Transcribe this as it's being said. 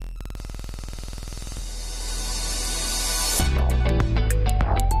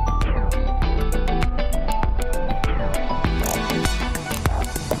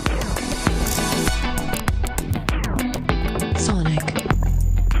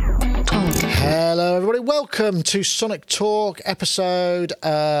Hello, everybody. Welcome to Sonic Talk, episode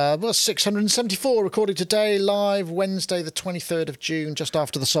 674, recorded today, live Wednesday, the 23rd of June, just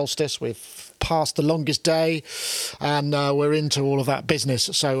after the solstice. We've passed the longest day, and we're into all of that business.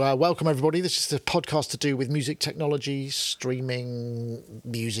 So welcome, everybody. This is the podcast to do with music technology, streaming,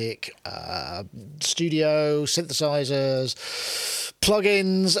 music, studio, synthesizers,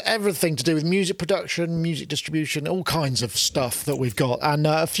 plugins, everything to do with music production, music distribution, all kinds of stuff that we've got, and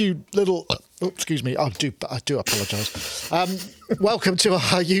a few little... excuse me, I do apologise. Welcome to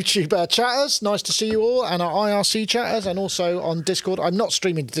our YouTube chatters. Nice to see you all, and our IRC chatters, and also on Discord. I'm not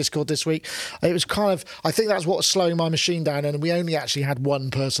streaming to Discord this week. It was kind of, I think that's what was slowing my machine down, and we only actually had one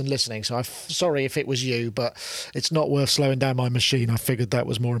person listening. So I'm sorry if it was you, but it's not worth slowing down my machine. I figured that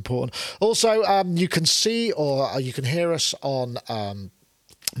was more important. Also, you can see or you can hear us on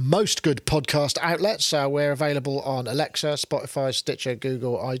most good podcast outlets. We're available on Alexa, Spotify, Stitcher,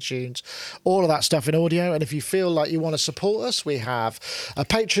 Google, iTunes, all of that stuff in audio. And if you feel like you want to support us, we have a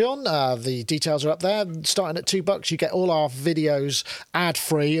Patreon. The details are up there. Starting at $2, you get all our videos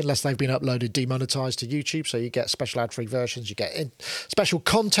ad-free, unless they've been uploaded demonetized to YouTube. So you get special ad-free versions, you get special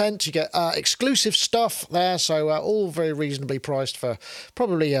content, you get exclusive stuff there. So all very reasonably priced for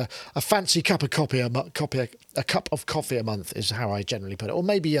probably a fancy cup of coffee a cup of coffee a month is how I generally put it, or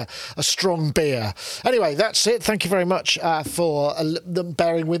maybe a strong beer. Anyway, that's it. Thank you very much for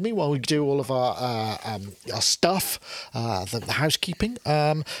bearing with me while we do all of our stuff, the housekeeping.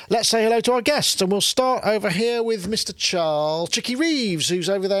 Let's say hello to our guests, and we'll start over here with Mr. Charles Chicky Reeves, who's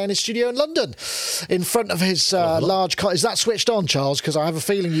over there in his studio in London, in front of his large car. Is that switched on, Charles? Because I have a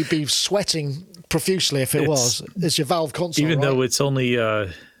feeling you'd be sweating profusely if it was. It's your Valve console, even right? though it's only,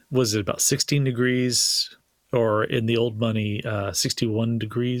 was it about 16 degrees? Or in the old money, 61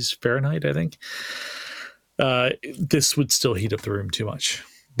 degrees Fahrenheit, I think. This would still heat up the room too much.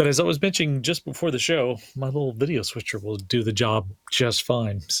 But as I was mentioning just before the show, my little video switcher will do the job just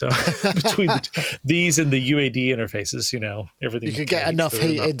fine. So between these and the UAD interfaces, everything. You could get enough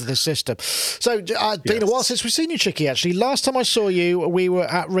heat into the system. So been a while since we've seen you, Chicky, actually. Last time I saw you, we were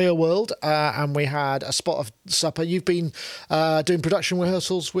at Real World and we had a spot of supper. You've been doing production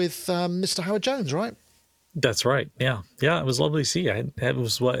rehearsals with Mr. Howard Jones, right? That's right. Yeah. It was lovely to see you. That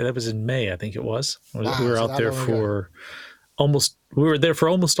was in May, I think it was. We were out there for almost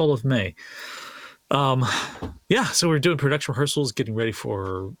all of May. So we're doing production rehearsals, getting ready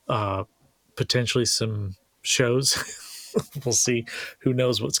for potentially some shows. We'll see. Who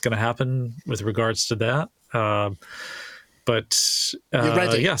knows what's going to happen with regards to that. But you're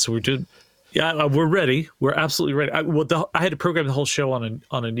ready. So we're doing. Yeah, we're ready. We're absolutely ready. I had to program the whole show on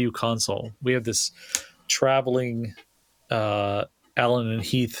a new console. We have this traveling Allen and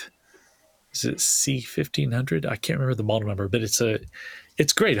Heath, is it C1500? I can't remember the model number, but it's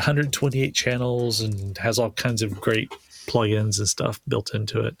great. 128 channels and has all kinds of great plugins and stuff built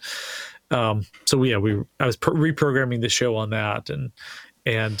into it. I was reprogramming the show on that, and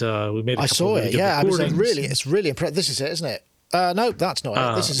we made. I saw it. Yeah, it's really impressive. This is it, isn't it? No, that's not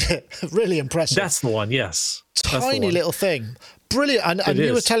it. This is it. Really impressive. That's the one. Yes, tiny little thing. Brilliant. And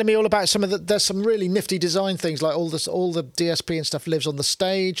you were telling me all about there's some really nifty design things, like all the DSP and stuff lives on the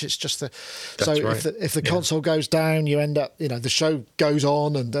stage. It's just if the console goes down, you end up, the show goes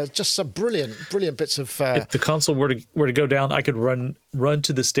on, and there's just some brilliant bits of. If the console were to go down, I could run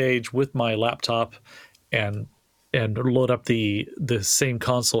to the stage with my laptop and load up the same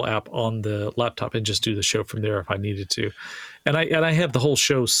console app on the laptop and just do the show from there if I needed to. And I have the whole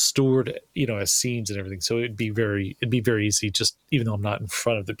show stored, as scenes and everything. So it'd be very easy. Just even though I'm not in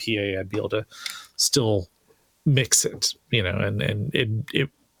front of the PA, I'd be able to still mix it, and it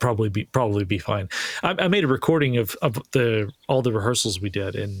probably be fine. I made a recording of all the rehearsals we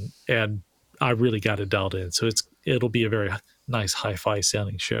did, and I really got it dialed in. So it'll be a very nice hi-fi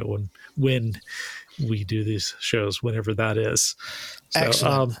sounding show when we do these shows, whenever that is. So,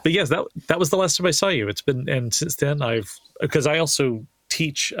 excellent. But yes, that was the last time I saw you. And since then because I also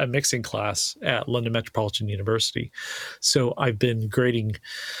teach a mixing class at London Metropolitan University. So I've been grading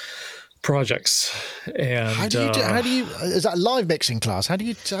projects. And how do you is that a live mixing class? How do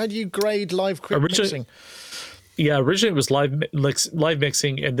you grade live mixing? Yeah, originally it was live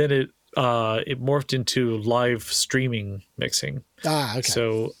mixing, and then it morphed into live streaming mixing. Okay.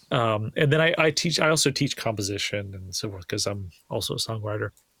 So, and then I also teach composition and so forth, because I'm also a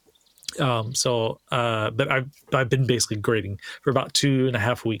songwriter. But I've been basically grading for about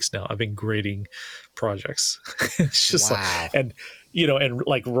 2.5 weeks now. I've been grading projects. It's just and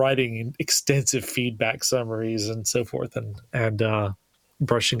like writing extensive feedback summaries and so forth, and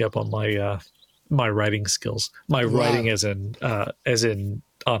brushing up on my my writing skills. My writing as in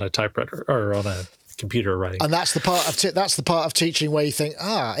on a typewriter or on a computer writing. And that's the part of teaching where you think,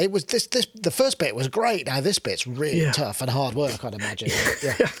 it was this the first bit was great. Now this bit's really tough and hard work, I'd imagine.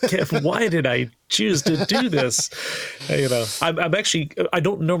 Yeah. Why did I choose to do this? I'm actually, I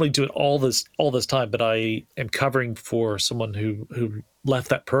don't normally do it all this time, but I am covering for someone who left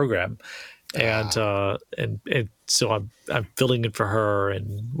that program, and so I'm filling in for her,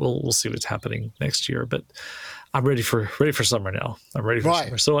 and we'll see what's happening next year. But I'm ready for summer now. I'm ready for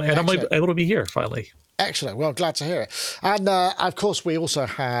summer. So, and excellent. I'm able to be here finally. Excellent. Well, glad to hear it. And of course, we also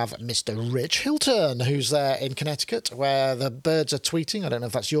have Mr. Rich Hilton, who's there in Connecticut, where the birds are tweeting. I don't know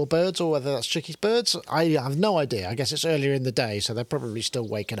if that's your birds or whether that's Chicky's birds. I have no idea. I guess it's earlier in the day, so they're probably still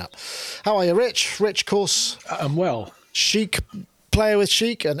waking up. How are you, Rich? Rich, of course. I'm well. Chic. Player with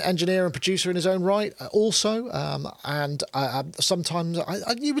Chic, an engineer and producer in his own right, also. And sometimes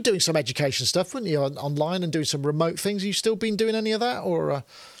you were doing some education stuff, weren't you, online and doing some remote things? Have you still been doing any of that, or?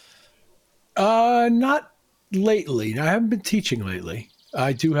 Not lately. I haven't been teaching lately.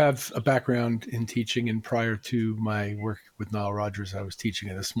 I do have a background in teaching, and prior to my work with Nile Rodgers, I was teaching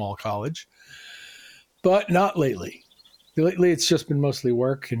at a small college, but not lately. Lately, it's just been mostly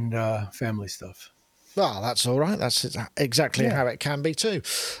work and family stuff. Well, that's all right. That's exactly how it can be too.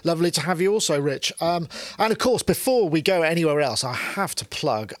 Lovely to have you also, Rich. And of course, before we go anywhere else, I have to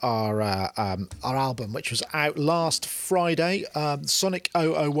plug our album, which was out last Friday, Sonic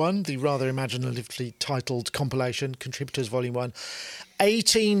 001, the rather imaginatively titled compilation, Contributors Volume 1.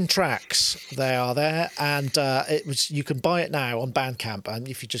 18 tracks they are there, and you can buy it now on Bandcamp, and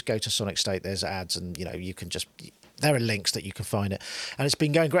if you just go to Sonic State, there's ads, and you can just... There are links that you can find it. And it's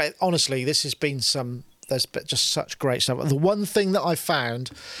been going great. Honestly, this has been there's just such great stuff. The one thing that I found,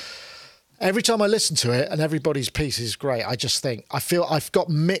 every time I listen to it, and everybody's piece is great, I just think, I feel I've got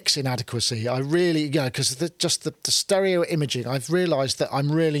mix inadequacy. I really, because the stereo imaging, I've realised that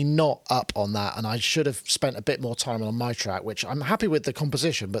I'm really not up on that, and I should have spent a bit more time on my track, which I'm happy with the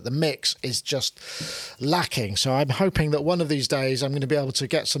composition, but the mix is just lacking. So I'm hoping that one of these days I'm going to be able to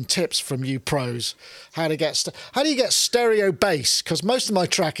get some tips from you pros, how do you get stereo bass? Because most of my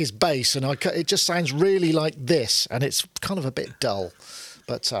track is bass, and it just sounds really like this, and it's kind of a bit dull.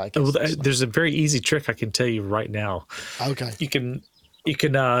 But there's a very easy trick I can tell you right now. Okay. You can with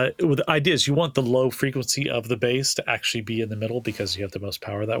the idea is you want the low frequency of the bass to actually be in the middle because you have the most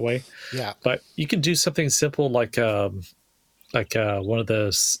power that way. Yeah. But you can do something simple like one of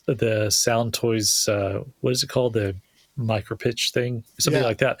the Sound Toys. What is it called? The micro pitch thing, something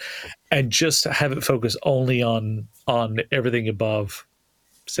like that, and just have it focus only on everything above,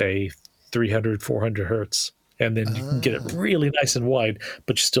 say, 300, 400 hertz. And then you can get it really nice and wide,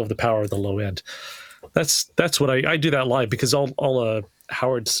 but you still have the power of the low end. That's what I do that live, because all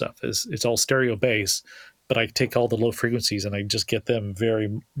Howard stuff it's all stereo bass, but I take all the low frequencies and I just get them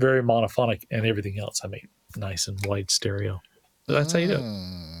very, very monophonic, and everything else I make nice and wide stereo. So that's how you do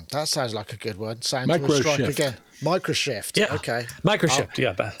it. That sounds like a good one. Microshift. Again. Microshift. Yeah. Okay. Microshift.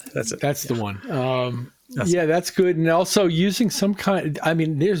 Yeah, that's it. That's the one. That's good. And also using some kind,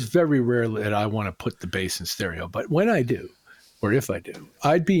 there's very rarely that I want to put the bass in stereo, but when I do, or if I do,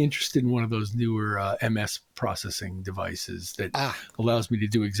 I'd be interested in one of those newer MS processing devices that allows me to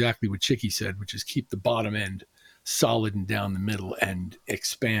do exactly what Chicky said, which is keep the bottom end solid and down the middle and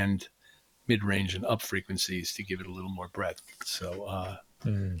expand mid-range and up frequencies to give it a little more breadth. So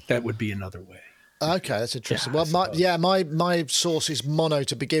that would be another way. Okay, that's interesting. My source is mono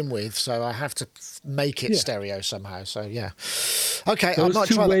to begin with, so I have to make it stereo somehow. So okay. Those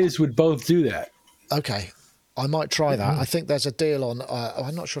two ways would both do that. Okay, I might try that. I think there's a deal on.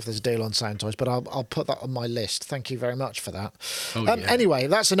 I'm not sure if there's a deal on Sound Toys, but I'll put that on my list. Thank you very much for that. Anyway,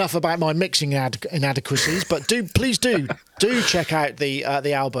 that's enough about my mixing inadequacies. But please do check out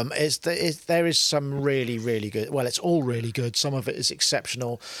the album. There is some really, really good. Well, it's all really good. Some of it is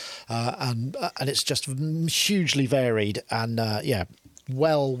exceptional, and it's just hugely varied. And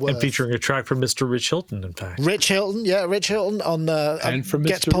well worth. And featuring a track from Mr. Rich Hilton, in fact. Rich Hilton on and from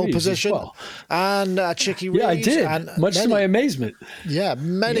gets Mr. pole Reeves position, as well. And Chicky Reeves. Yeah, I did. And much to my amazement. Yeah,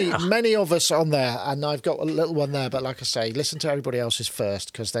 many of us on there, and I've got a little one there. But like I say, listen to everybody else's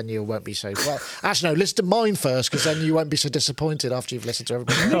first, because then you won't be so. Well, actually, no, listen to mine first, because then you won't be so disappointed after you've listened to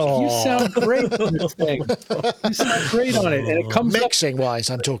everybody else. You sound great on this thing. You sound great on it, and it comes mixing wise.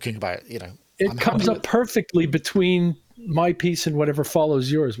 I'm talking about. It comes up perfectly between my piece and whatever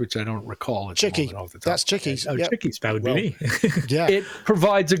follows yours, which I don't recall at Chicky. the moment off the top. That's Chicky's. Oh, Yep. Chicky's. That would be me. Yeah. It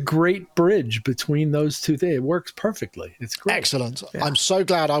provides a great bridge between those two things. It works perfectly. It's great. Excellent. Yeah. I'm so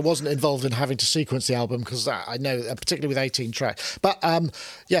glad I wasn't involved in having to sequence the album, because I know, particularly with 18 tracks. But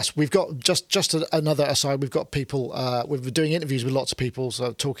yes, we've got just another aside. We've got people. We've been doing interviews with lots of people,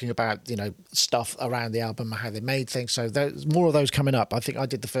 so talking about stuff around the album, how they made things. So there's more of those coming up. I think I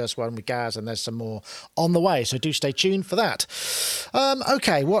did the first one with Gaz, and there's some more on the way. So do stay tuned for that.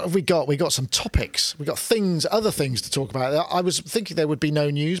 Okay, what have we got? We got some topics. We got other things to talk about. I was thinking there would be no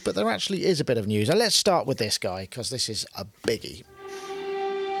news, but there actually is a bit of news. And let's start with this guy, because this is a biggie.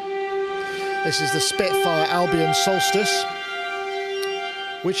 This is the Spitfire Albion Solstice,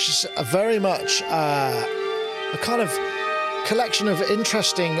 which is very much a kind of collection of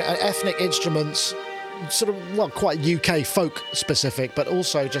interesting ethnic instruments, sort of, well, quite UK folk specific, but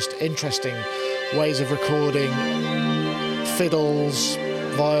also just interesting ways of recording, fiddles,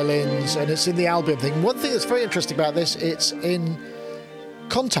 violins, and it's in the Albion thing. One thing that's very interesting about this, it's in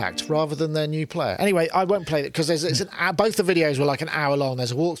Kontakt rather than their new player. Anyway, I won't play it because both the videos were like an hour long.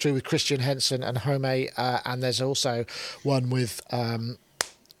 There's a walkthrough with Christian Henson and Home, and there's also one with no,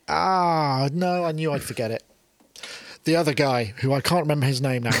 I knew I'd forget it. The other guy, who I can't remember his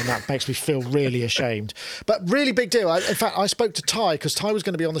name now, and that makes me feel really ashamed. But really big deal. In fact, I spoke to Ty, because Ty was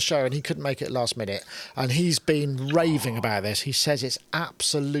going to be on the show and he couldn't make it last minute. And he's been raving about this. He says it's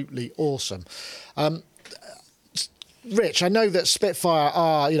absolutely awesome. Rich, I know that Spitfire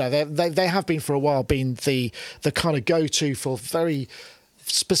are, they have been for a while been the kind of go-to for very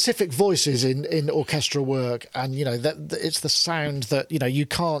specific voices in orchestral work, and that it's the sound that you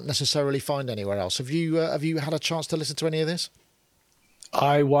can't necessarily find anywhere else. Have you had a chance to listen to any of this?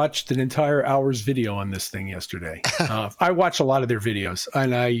 I watched an entire hour's video on this thing yesterday. I watch a lot of their videos,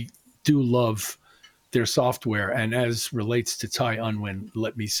 and I do love their software. And as relates to Ty Unwin,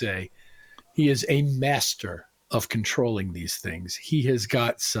 let me say, he is a master of controlling these things. He has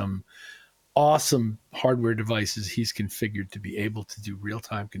got some awesome hardware devices he's configured to be able to do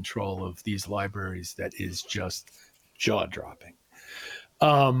real-time control of these libraries that is just jaw-dropping.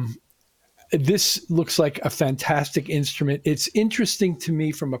 This looks like a fantastic instrument. It's interesting to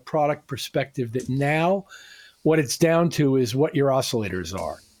me from a product perspective that now what it's down to is what your oscillators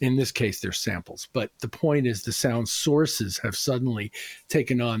are. In this case, they're samples. But the point is the sound sources have suddenly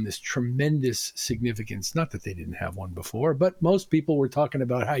taken on this tremendous significance. Not that they didn't have one before, but most people were talking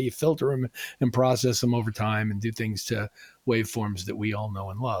about how you filter them and process them over time and do things to waveforms that we all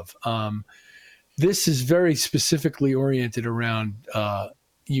know and love. This is very specifically oriented around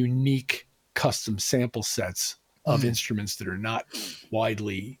unique custom sample sets of instruments that are not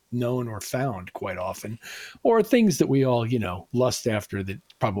widely known or found quite often, or things that we all, lust after that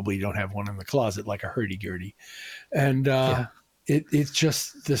probably don't have one in the closet, like a hurdy-gurdy. And it's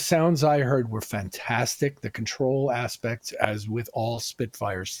just, the sounds I heard were fantastic. The control aspects, as with all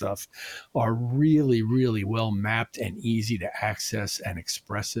Spitfire stuff, are really, really well mapped and easy to access and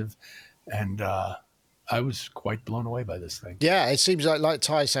expressive. And I was quite blown away by this thing. Yeah, it seems like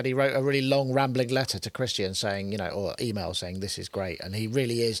Ty said, he wrote a really long rambling letter to Christian saying, or email saying this is great. And he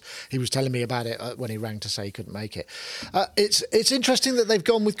really is. He was telling me about it when he rang to say he couldn't make it. It's interesting that they've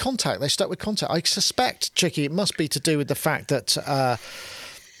gone with Kontakt. They stuck with Kontakt. I suspect, Chicky, it must be to do with the fact that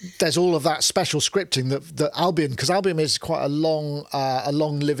there's all of that special scripting that Albion, because Albion is quite a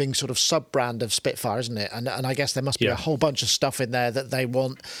long living sort of sub brand of Spitfire, isn't it? And I guess there must be a whole bunch of stuff in there that they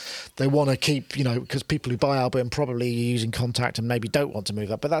want to keep, because people who buy Albion probably are using Kontakt and maybe don't want to move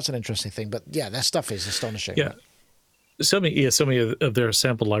that. But that's an interesting thing. But yeah, their stuff is astonishing. Yeah, so many of their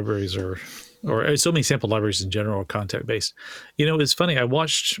sample libraries or so many sample libraries in general are Kontakt based. It's funny. I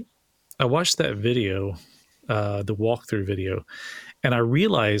watched that video, the walkthrough video. And I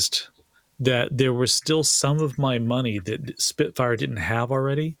realized that there was still some of my money that Spitfire didn't have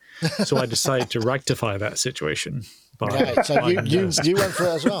already. So I decided to rectify that situation. Right. So you went for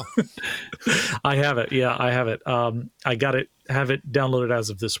it as well. I have it. Yeah, I have it. I have it downloaded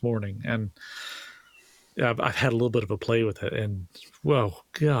as of this morning. And I've had a little bit of a play with it. And, whoa,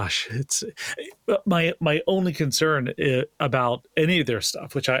 gosh, it's my only concern about any of their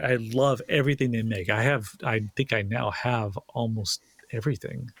stuff, which I love everything they make. I think I now have almost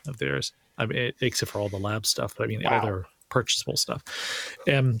everything of theirs. I mean, except for all the lab stuff, but I mean, all their purchasable stuff.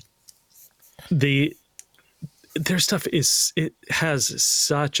 Their stuff has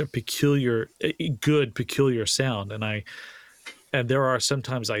such a peculiar sound, and there are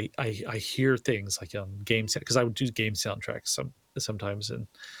sometimes I hear things like on game sound, because I would do game soundtracks sometimes, and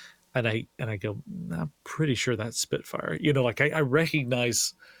and I go, I'm pretty sure that's Spitfire. You know, like I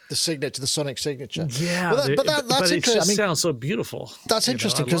recognize the signature, the sonic signature. Yeah, well, that's it interesting. just sounds so beautiful. That's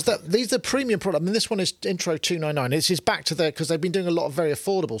interesting because these are premium products. I mean, this one is intro $299. This is back to because they've been doing a lot of very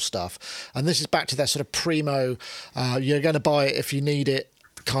affordable stuff, and this is back to their sort of primo. You're going to buy it if you need it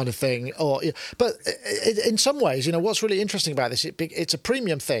kind of thing. But in some ways, you know, what's really interesting about this, it's a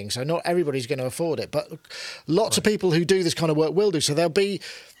premium thing, so not everybody's going to afford it, but lots of people who do this kind of work will do. So there'll be.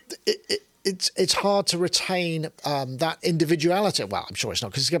 It's hard to retain that individuality. Well, I'm sure it's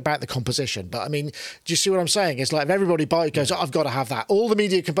not because it's about the composition. But I mean, do you see what I'm saying? It's like if everybody goes, I've got to have that. All the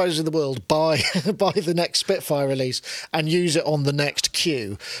media composers in the world buy the next Spitfire release and use it on the next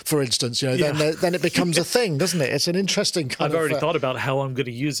Q, for instance. You know, then it becomes a thing, doesn't it? It's an interesting kind I've already thought about how I'm going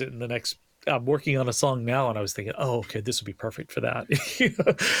to use it in the next. I'm working on a song now, and I was thinking, oh, okay, this would be perfect for that.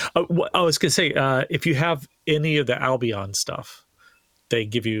 I was going to say, if you have any of the Albion stuff, they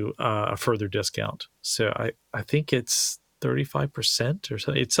give you a further discount. So I think it's 35% or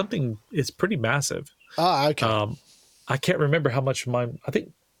something. It's something. It's pretty massive. Okay. I can't remember how much mine. I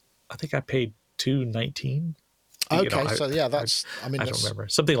think I paid $219. Okay, you know, so yeah, that's. I don't remember,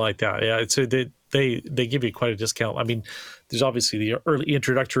 something like that. Yeah, so they give you quite a discount. I mean, there's obviously the early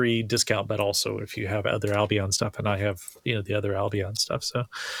introductory discount, but also if you have other Albion stuff, and I have the other Albion stuff. So,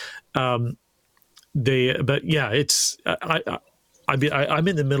 but yeah, it's I'm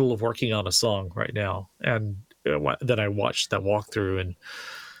in the middle of working on a song right now, and then I watched that walkthrough, and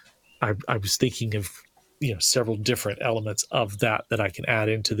I was thinking of several different elements of that I can add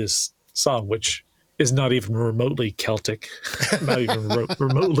into this song, which is not even remotely Celtic, not even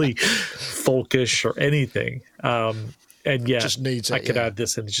remotely folkish or anything. And yet just needs I could add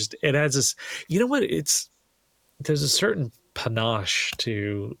this, and it adds this. You know what? There's a certain panache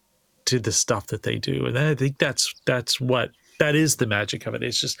to the stuff that they do, and I think that is the magic of it.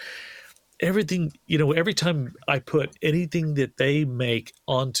 It's just everything. Every time I put anything that they make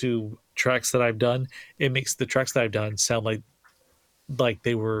onto tracks that I've done, it makes the tracks that I've done sound like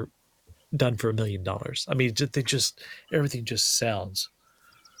they were done for $1 million. I mean, everything just sounds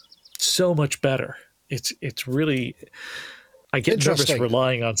so much better. It's really, I get nervous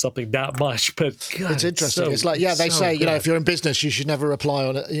relying on something that much, but God, it's interesting. It's like, they say, good. If you're in business, you should never rely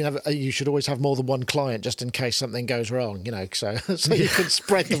on it. You should always have more than one client just in case something goes wrong, so you can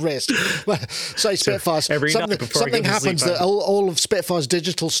spread the risk. Say Spitfires, something happens that all of Spitfire's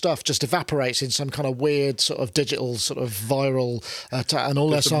digital stuff just evaporates in some kind of weird sort of digital sort of viral, and all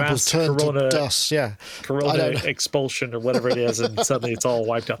their samples turn to dust. Yeah. Corona expulsion or whatever it is, and suddenly it's all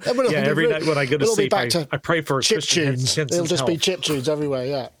wiped out. Every night when I go to sleep, I pray for chip tunes. It'll just be chip tunes everywhere,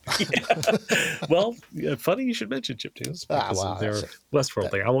 yeah. Well, funny you should mention chip tunes because they're Westworld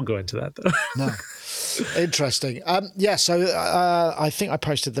thing. I won't go into that though. No. Interesting. So I think I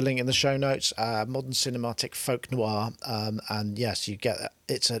posted the link in the show notes. Modern cinematic folk noir, and yes, you get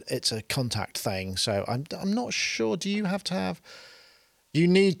it's a contact thing. So I'm not sure. Do you have to have? You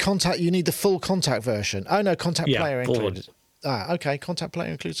need contact. You need the full contact version. Oh no, contact player included. Okay, contact player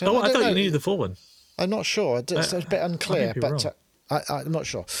included. So I thought you needed the full one. I'm not sure. It's a bit unclear, but I'm not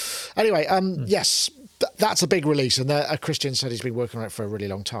sure. Anyway, yes, that's a big release, and Christian said he's been working on it for a really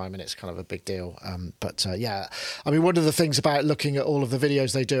long time, and it's kind of a big deal. I mean, one of the things about looking at all of the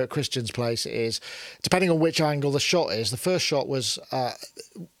videos they do at Christian's place is, depending on which angle the shot is, the first shot was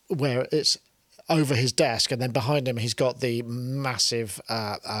where it's over his desk, and then behind him he's got the massive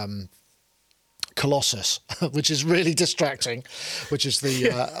Colossus, which is really distracting, which is the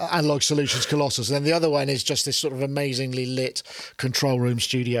Analog Solutions Colossus. And then the other one is just this sort of amazingly lit control room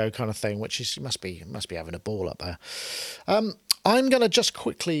studio kind of thing, which must be having a ball up there. I'm going to just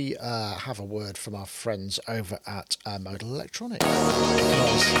quickly have a word from our friends over at Modal Electronics.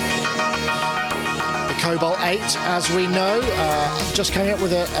 The Cobalt 8, as we know, just came up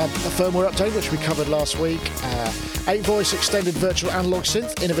with a firmware update, which we covered last week. 8-voice extended virtual analog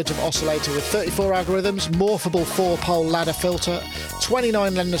synth, innovative oscillator with 34 algorithms, morphable 4-pole ladder filter,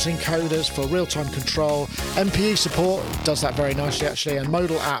 29 Lenders encoders for real-time control, MPE support, does that very nicely actually, and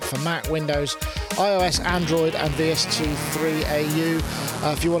Modal app for Mac, Windows, iOS, Android, and VST3AU.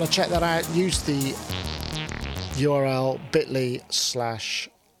 If you want to check that out, use the URL bit.ly/get_modal.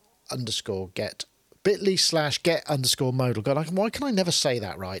 God, why can I never say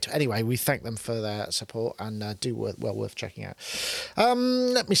that right? Anyway, we thank them for their support and worth checking out.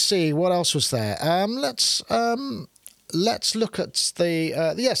 Let me see what else was there. Let's look at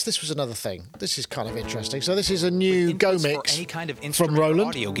the yes, this was another thing. This is kind of interesting. So this is a new Go mix from Roland.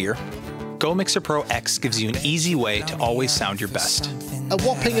 Audio gear. Go Mixer Pro X gives you an easy way to always sound your best. A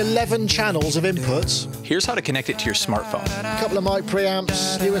whopping 11 channels of inputs. Here's how to connect it to your smartphone. A couple of mic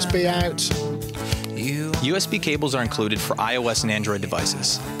preamps, USB out. USB cables are included for iOS and Android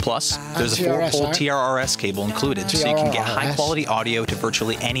devices. Plus, there's a TRS 4-pole out. TRRS cable included, so you can get high-quality audio to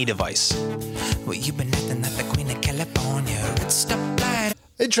virtually any device. Well, you've been acting like the Queen of California. It's the blight.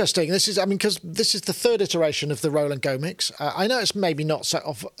 Interesting. This is, because this is the third iteration of the Roland Go Mix. I know it's maybe not so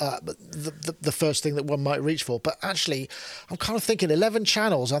off, the first thing that one might reach for, but actually, I'm kind of thinking 11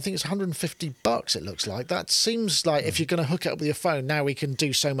 channels. I think it's $150. It looks like that seems like if you're going to hook it up with your phone, now we can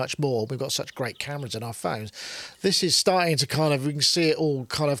do so much more. We've got such great cameras in our phones. This is starting to kind of, we can see it all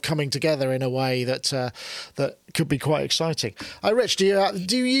kind of coming together in a way that that could be quite exciting. Rich, do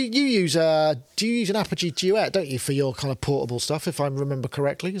you use an Apogee Duet, don't you, for your kind of portable stuff? If I remember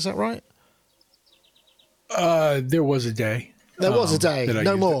correctly, is that right? There was a day. There was a day,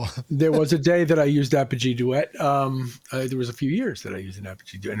 no more. There was a day that I used Apogee Duet. There was a few years that I used an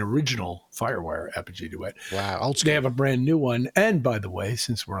Apogee Duet, an original Firewire Apogee Duet. Wow, old school. They have a brand new one. And by the way,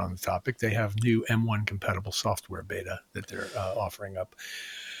 since we're on the topic, they have new M1 compatible software beta that they're offering up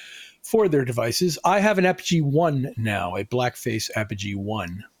for their devices. I have an Apogee 1 now, a Blackface Apogee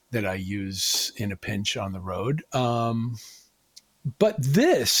 1 that I use in a pinch on the road. But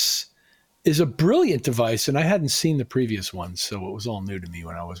this is a brilliant device, and I hadn't seen the previous one, so it was all new to me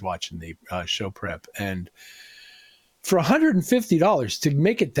when I was watching the show prep. And for $150, to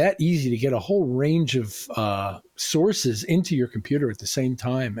make it that easy to get a whole range of sources into your computer at the same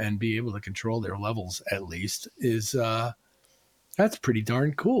time and be able to control their levels at least is that's pretty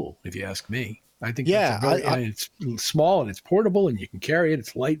darn cool, if you ask me. I think it's small and it's portable and you can carry it.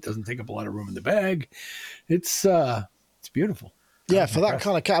 It's light, doesn't take up a lot of room in the bag. It's beautiful. Yeah, for that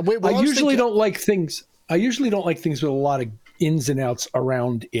kind of cat. I usually don't like things with a lot of ins and outs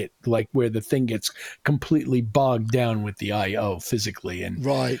around it, like where the thing gets completely bogged down with the I/O physically, and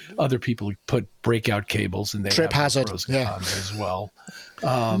other people put breakout cables and they trip have hazard pros and cons as well.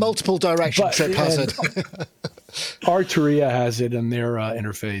 Multiple direction trip hazard. Arturia has it in their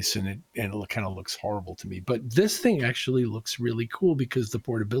interface, and it kind of looks horrible to me. But this thing actually looks really cool because the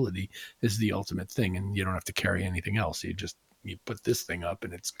portability is the ultimate thing, and you don't have to carry anything else. You put this thing up,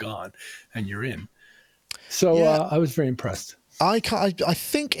 and it's gone, and you're in. So I was very impressed. I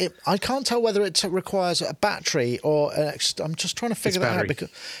can't tell whether it requires a battery or I'm just trying to figure that out because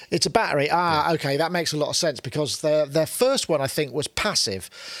it's a battery. Okay, that makes a lot of sense because their first one I think was passive,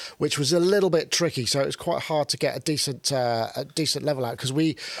 which was a little bit tricky. So it was quite hard to get a decent level out because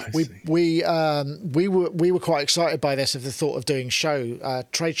we were quite excited by this of the thought of doing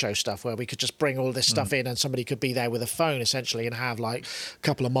trade show stuff where we could just bring all this stuff in and somebody could be there with a phone essentially and have like a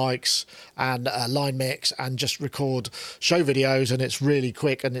couple of mics and a line mix and just record show videos. And it's really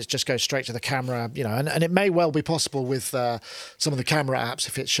quick and it just goes straight to the camera, and it may well be possible with some of the camera apps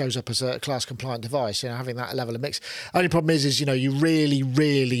if it shows up as a class compliant device, having that level of mix. Only problem is you really,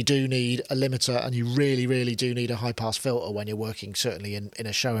 really do need a limiter and you really, really do need a high pass filter when you're working certainly in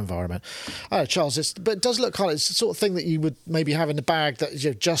a show environment. Charles, but it does look it's the sort of thing that you would maybe have in the bag that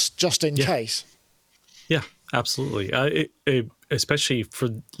just in case. Yeah, absolutely. Especially for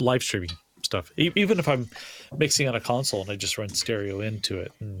live streaming stuff. Even if I'm mixing on a console and I just run stereo into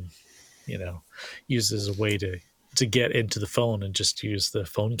it and use it as a way to get into the phone and just use the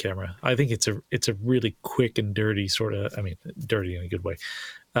phone camera. I think it's a really quick and dirty sort of, dirty in a good way,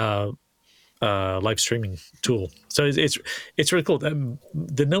 live streaming tool. So it's really cool.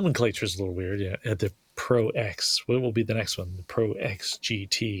 The nomenclature is a little weird. Yeah, at the Pro X, what will be the next one? The Pro X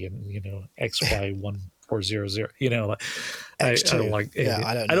GT and XY1. 400, I don't like.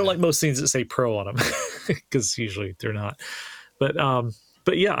 I don't like most things that say Pro on them because usually they're not. But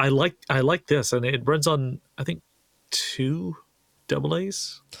yeah, I like this, and it runs on I think 2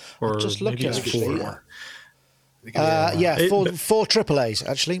 AA's or just looking maybe it's 4. Four AAA's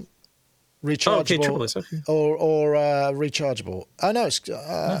actually. Rechargeable AAA's, okay. or rechargeable. Oh no, it's no,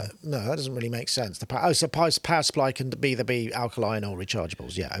 that doesn't really make sense. The power supply can either be alkaline or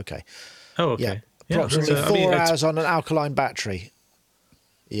rechargeables. Yeah, okay. Oh, okay. Yeah. Approximately 4 hours on an alkaline battery.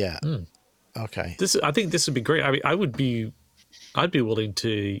 Yeah. Okay. I think this would be great. I'd be willing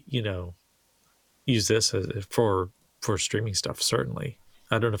to, use this for streaming stuff. Certainly.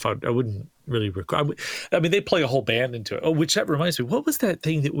 I don't know if I wouldn't really require. They play a whole band into it. Oh, which that reminds me. What was that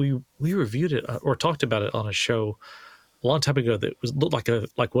thing that we reviewed it or talked about it on a show a long time ago that looked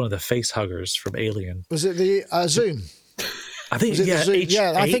like one of the face huggers from Alien? Was it the Zoom? I think Was it the yeah, Zoom? H8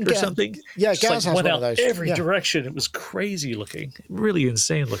 Yeah, I think or something. Yeah, Just, Gaz has went one out of those. every Yeah. direction. It was crazy looking, really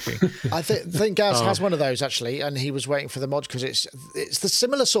insane looking. I think Gaz has one of those actually, and he was waiting for the mod because it's the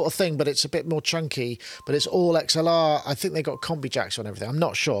similar sort of thing, but it's a bit more chunky. But it's all XLR. I think they got combi jacks on everything. I'm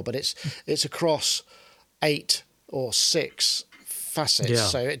not sure, but it's across 8 or 6 facets, Yeah.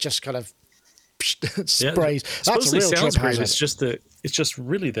 so it just kind of sprays. Yeah, That's a supposedly real sounds trip great. hazard. It's just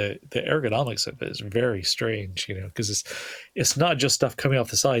really the ergonomics of it is very strange, because it's not just stuff coming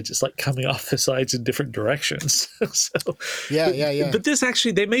off the sides. It's like coming off the sides in different directions. So Yeah. But this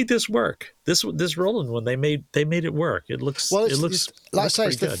actually, they made this work. This Roland one, they made it work. It looks like I say,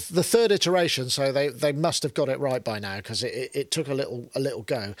 it's pretty good. the third iteration, so they must have got it right by now because it took a little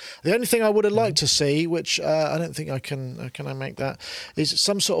go. The only thing I would have liked to see, which I don't think I can make that, is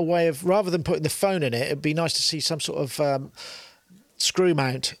some sort of way of, rather than putting the phone in it, it'd be nice to see some sort of screw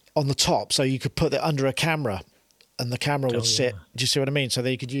mount on the top, so you could put it under a camera, and the camera would sit. Do you see what I mean? So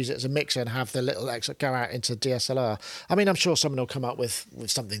that you could use it as a mixer and have the little exit go out into DSLR. I mean, I'm sure someone will come up with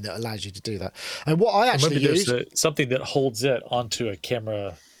something that allows you to do that. And what I actually use, something that holds it onto a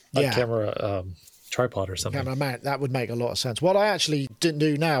camera, tripod or something. Camera mount, that would make a lot of sense. What I actually didn't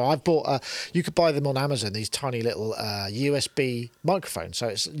do now, I've bought you could buy them on Amazon, these tiny little USB microphones. So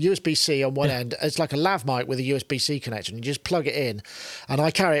it's USB-C on one end. It's like a lav mic with a USB-C connection. You just plug it in, and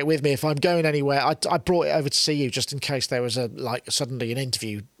I carry it with me if I'm going anywhere. I brought it over to see you just in case there was suddenly an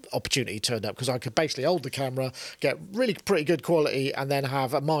interview opportunity turned up, because I could basically hold the camera, get really pretty good quality, and then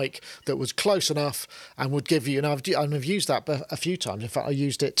have a mic that was close enough and would give you. And I've used that a few times. In fact, I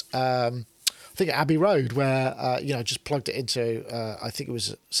used it. I think at Abbey Road, where just plugged it into I think it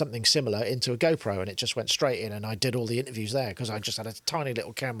was something similar, into a GoPro, and it just went straight in, and I did all the interviews there because I just had a tiny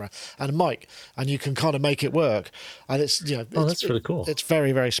little camera and a mic, and you can kind of make it work. And it's that's really cool. It's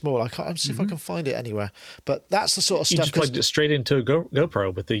very, very small. I'll see if I can find it anywhere, but that's the sort of You stuff. just plugged it straight into a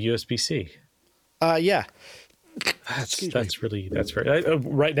GoPro with the USB-C. Yeah. That's very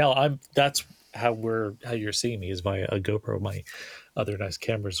right now. That's how you're seeing me is via a GoPro. My other nice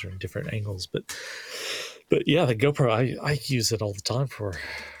cameras are in different angles, but yeah, the GoPro I use it all the time for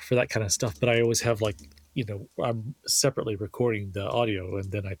that kind of stuff. But I always have I'm separately recording the audio, and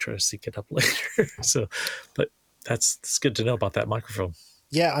then I try to sync it up later. So, but it's good to know about that microphone.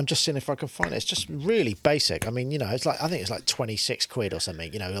 Yeah, I'm just seeing if I can find it. It's just really basic. I mean, I think it's like 26 quid or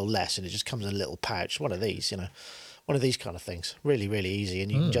something, or less, and it just comes in a little pouch. One of these, one of these kind of things. Really, really easy,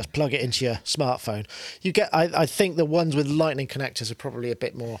 and you can just plug it into your smartphone. You get, I think the ones with lightning connectors are probably a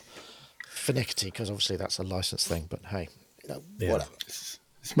bit more finicky, because obviously that's a license thing. But hey, whatever.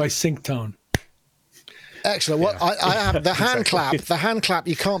 It's my sync tone. Excellent. Well, I have the hand clap. The hand clap,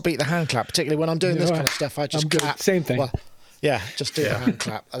 you can't beat the hand clap, particularly when I'm doing this kind of stuff. I just clap. Same thing. Well, yeah, just do the hand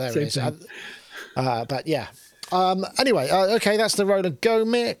clap. There it is. But yeah. Anyway, okay, that's the Roland Go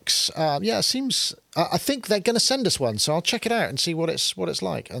Mix. It seems. I think they're going to send us one, so I'll check it out and see what it's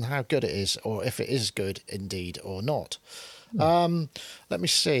like and how good it is, or if it is good indeed or not. Let me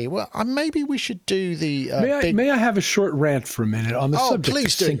see. Well, maybe we should do the. May I have a short rant for a minute on the subject of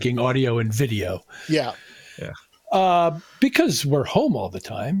syncing audio and video? Yeah. Because we're home all the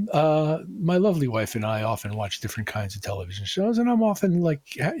time, my lovely wife and I often watch different kinds of television shows, and I'm often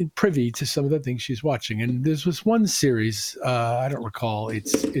privy to some of the things she's watching. And there was one series, I don't recall,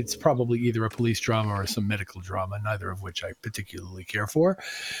 it's probably either a police drama or some medical drama, neither of which I particularly care for,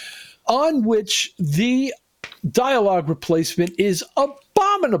 on which the dialogue replacement is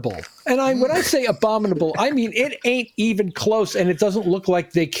abominable. And when I say abominable, I mean it ain't even close, and it doesn't look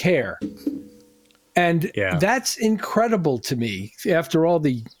like they care. And that's incredible to me after all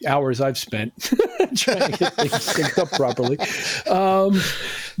the hours I've spent trying to get things synced up properly,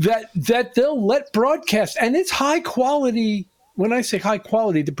 that they'll let broadcast, and it's high quality. When I say high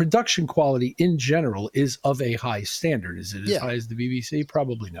quality, the production quality in general is of a high standard. Is it as high as the BBC?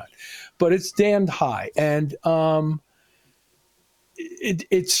 Probably not, but it's damned high. And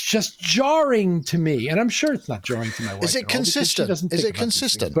it's just jarring to me, and I'm sure it's not jarring to my wife. Is it consistent? Is it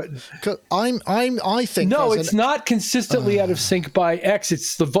consistent? But I think no, it's not consistently out of sync by X.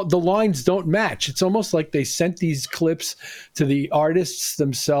 It's the lines don't match. It's almost like they sent these clips to the artists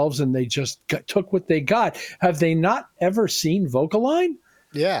themselves, and they just took what they got. Have they not ever seen Vocaline?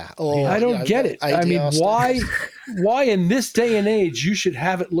 Yeah, or I don't get it. I mean, ADR why in this day and age you should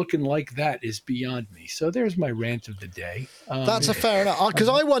have it looking like that is beyond me. So there's my rant of the day. That's a fair enough. Because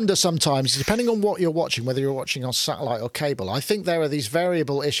I wonder sometimes, depending on what you're watching, whether you're watching on satellite or cable, I think there are these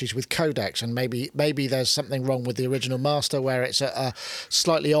variable issues with codecs, and maybe there's something wrong with the original master where it's at a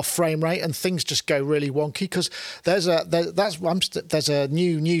slightly off frame rate and things just go really wonky. Because there's a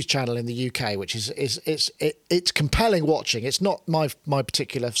new news channel in the UK which it's compelling watching. It's not my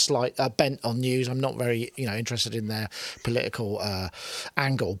particular slight bent on news. I'm not very interested in their political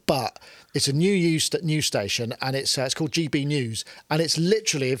angle, but it's a new news station, and it's called GB News, and it's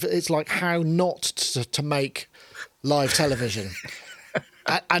literally like how not to make live television.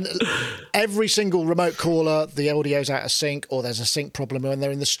 And every single remote caller, the audio's out of sync, or there's a sync problem. When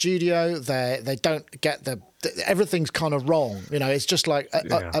they're in the studio, they don't get everything's kind of wrong. It's just like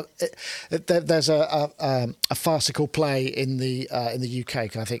there's a farcical play in the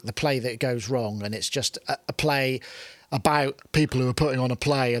UK. I think the play that goes wrong, and it's just a play about people who are putting on a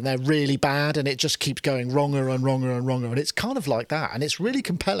play and they're really bad, and it just keeps going wronger and wronger and wronger, and it's kind of like that, and it's really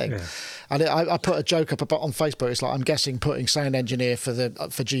compelling. And I put a joke up on Facebook. It's like, I'm guessing putting sound engineer for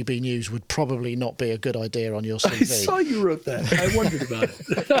GB News would probably not be a good idea on your CV. I saw you wrote that. I wondered about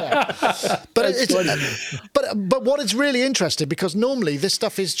it. But what is really interesting, because normally this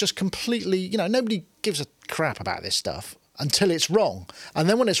stuff is just completely, nobody gives a crap about this stuff until it's wrong, and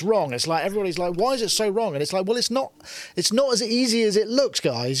then when it's wrong, it's like everybody's like, why is it so wrong? And it's like, well, it's not as easy as it looks,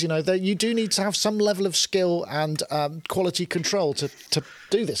 guys. That you do need to have some level of skill and quality control to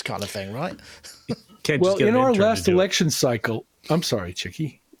do this kind of thing, right? Well, in our last election cycle, I'm sorry,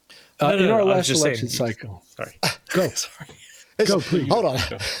 Chicky. In our last election cycle, sorry, go, go, please. Hold on.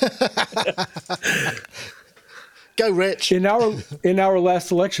 Go, Rich. In our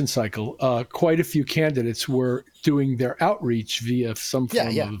last election cycle, quite a few candidates were doing their outreach via some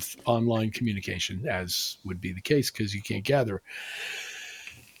form of online communication, as would be the case because you can't gather.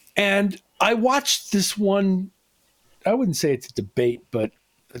 And I watched this one, I wouldn't say it's a debate, but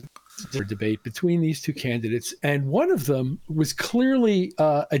a debate between these two candidates. And one of them was clearly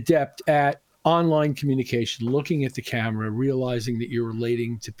adept at online communication, looking at the camera, realizing that you're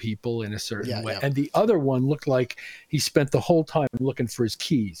relating to people in a certain way. And the other one looked like he spent the whole time looking for his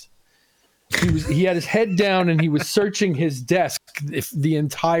keys. He had his head down and he was searching his desk the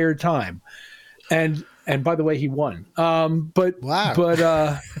entire time. And by the way, he won. But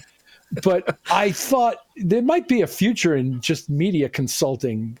I thought there might be a future in just media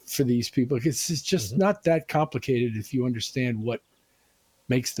consulting for these people, because it's just not that complicated if you understand what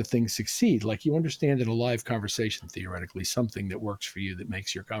makes the thing succeed. Like, you understand in a live conversation, theoretically, something that works for you that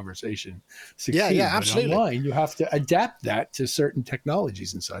makes your conversation succeed. Yeah, absolutely. But online, you have to adapt that to certain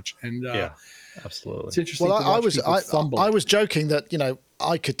technologies and such. And absolutely. It's interesting. Well, to I was joking that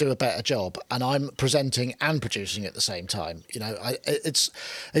I could do a better job, and I'm presenting and producing at the same time.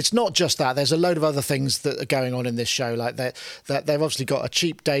 It's not just that. There's a load of other things that are going on in this show, like that they've obviously got a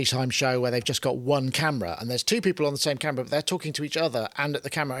cheap daytime show where they've just got one camera, and there's two people on the same camera, but they're talking to each other and at the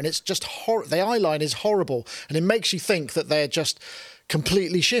camera, and it's just the eye line is horrible, and it makes you think that they're just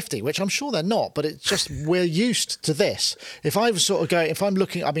completely shifty, which I'm sure they're not, but it's just, we're used to this. If I'm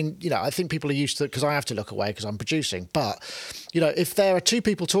looking, I think people are used to it because I have to look away because I'm producing, but if there are two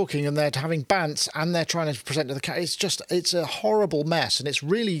people talking and they're having bants and they're trying to present to the camera, it's a horrible mess, and it's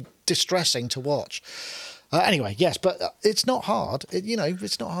really distressing to watch. Anyway, yes, but it's not hard.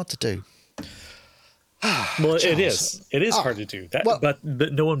 It's not hard to do. Well, it is. It is hard to do that, but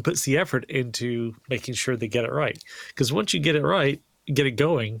no one puts the effort into making sure they get it right. Because once you get it right, get it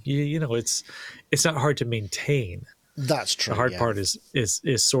going, it's not hard to maintain. That's true. The hard part is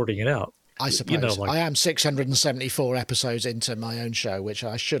sorting it out. I suppose. I am 674 episodes into my own show, which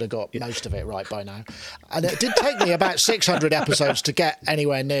I should have got most of it right by now. And it did take me about 600 episodes to get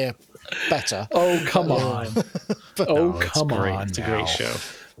anywhere near better. Oh, come on. Come on. It's a great show.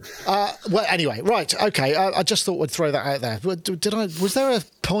 Well, anyway, right, okay. I just thought we'd throw that out there. Was there a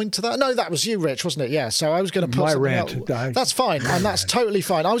point to that? No, that was you, Rich, wasn't it? Yeah. So I was going to put my something rant. That's fine, and that's totally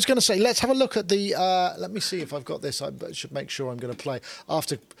fine. I was going to say, let's have a look at the. Let me see if I've got this. I should make sure I'm going to play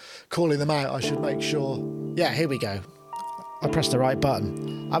after calling them out. I should make sure. Yeah, here we go. I pressed the right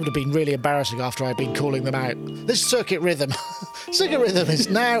button. That would have been really embarrassing after I'd been calling them out. This Circuit Rhythm. Circuit Rhythm is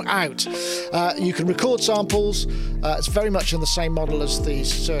now out. You can record samples. It's very much in the same model as the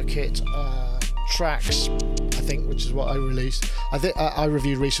Circuit tracks, I think, which is what I released. I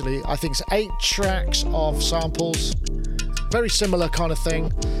reviewed recently. I think it's 8 tracks of samples. Very similar kind of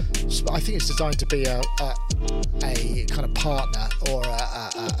thing. I think it's designed to be a kind of partner or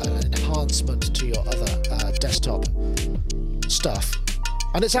an enhancement to your other desktop stuff.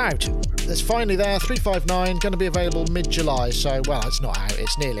 And it's out. It's finally there, 359, going to be available mid-July. So, well, it's not out.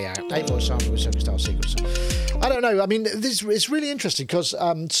 It's nearly out. 8-voice sample with Circuit Style Sequence. I don't know. I mean, it's really interesting because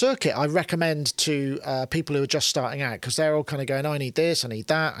Circuit I recommend to people who are just starting out because they're all kind of going, I need this, I need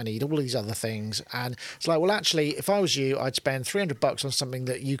that, I need all these other things. And it's like, well, actually, if I was you, I'd spend $300 on something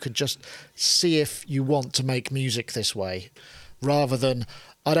that you could just see if you want to make music this way rather than...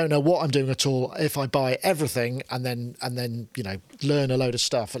 I don't know what I'm doing at all. If I buy everything and then learn a load of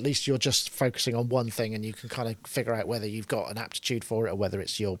stuff, at least you're just focusing on one thing and you can kind of figure out whether you've got an aptitude for it or whether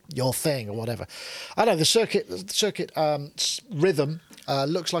it's your thing or whatever. I know the circuit rhythm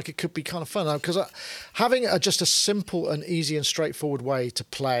looks like it could be kind of fun because having just a simple and easy and straightforward way to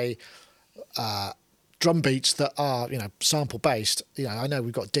play drum beats that are, sample based. I know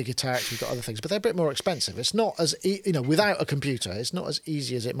we've got Digitax, we've got other things, but they're a bit more expensive. It's not as, without a computer, it's not as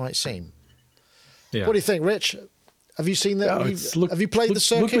easy as it might seem. Yeah. What do you think, Rich? Have you seen that? Have you played the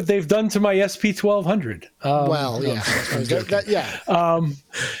circuit? Look what they've done to my SP1200.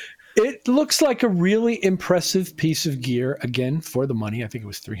 It looks like a really impressive piece of gear, again, for the money. I think it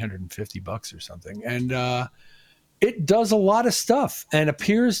was $350 or something. And, it does a lot of stuff and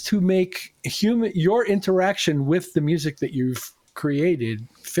appears to make your interaction with the music that you've created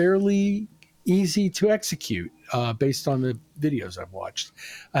fairly easy to execute based on the videos I've watched.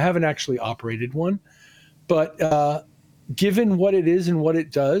 I haven't actually operated one, but given what it is and what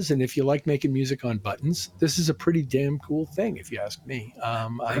it does, and if you like making music on buttons, this is a pretty damn cool thing, if you ask me.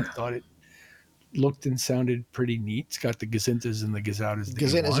 I thought it looked and sounded pretty neat. It's got the gazintas and the gazoutas.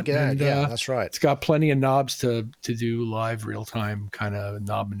 Yeah, that's right. It's got plenty of knobs to do live real-time kind of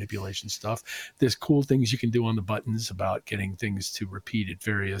knob manipulation stuff. There's cool things you can do on the buttons about getting things to repeat at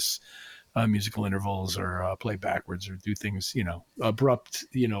various musical intervals or play backwards or do things, abrupt,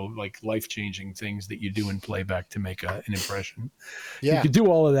 like life-changing things that you do in playback to make an impression. Yeah. You could do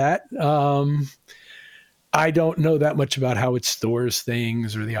all of that. I don't know that much about how it stores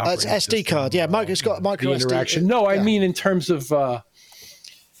things or the operating it's SD card. Yeah, it's got micro SD. Interaction. No, I mean in terms of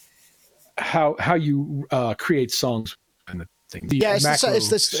how you create songs and the thing.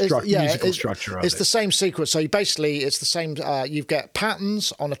 Musical structure of it. It's the same sequence. So basically, it's the same. You get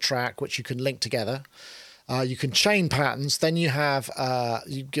patterns on a track which you can link together. You can chain patterns. Then you have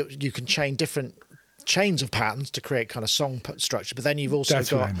you can chain different chains of patterns to create kind of song structure, but then you've also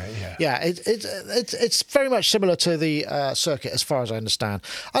got what I meant, it's very much similar to the circuit as far as I understand.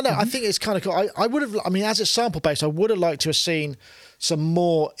 I know. I think it's kind of cool. I would have, as it's sample based, I would have liked to have seen some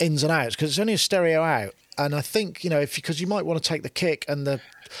more ins and outs because it's only a stereo out, and I think because you might want to take the kick and the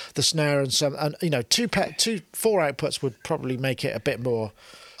snare and two 4 outputs would probably make it a bit more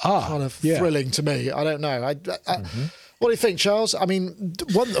thrilling to me. I don't know. What do you think, Charles?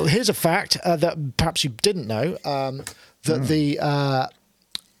 Here's a fact that perhaps you didn't know, that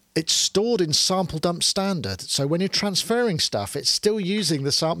it's stored in sample dump standard. So when you're transferring stuff, it's still using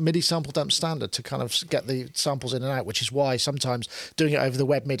the MIDI sample dump standard to kind of get the samples in and out, which is why sometimes doing it over the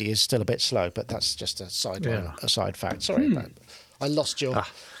web MIDI is still a bit slow. But that's just a side fact. Sorry, I lost your...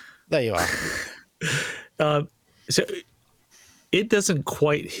 There you are. So it doesn't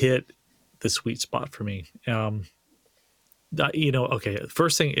quite hit the sweet spot for me.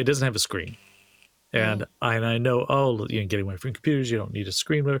 First thing, it doesn't have a screen, and I know, getting away from computers, you don't need a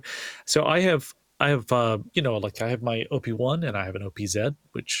screen, whatever. So I have I have my OP1 and I have an OPZ,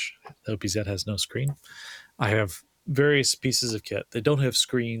 which the OPZ has no screen. I have various pieces of kit that don't have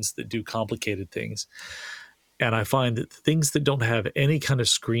screens that do complicated things, and I find that things that don't have any kind of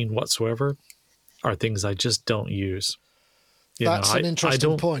screen whatsoever are things I just don't use. That's an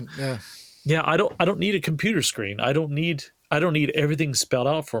interesting point. Yeah, I don't need a computer screen. I don't need everything spelled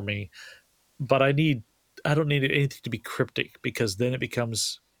out for me, but I don't need anything to be cryptic, because then it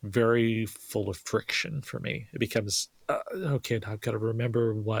becomes very full of friction for me. It becomes okay, I've got to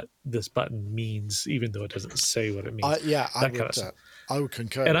remember what this button means, even though it doesn't say what it means. I would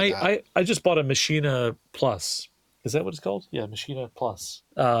concur. And with that. I just bought a Machina Plus. Is that what it's called? Yeah, Machina Plus,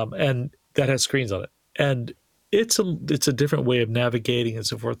 and that has screens on it, and it's a different way of navigating and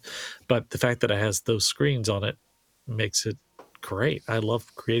so forth. But the fact that it has those screens on it makes it great. I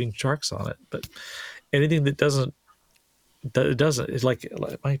love creating charts on it, but anything that doesn't, it's like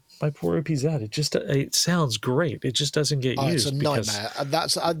my poor OPZ. It sounds great. It just doesn't get used. It's a nightmare.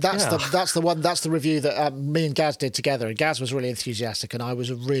 That's the review that me and Gaz did together. And Gaz was really enthusiastic, and I was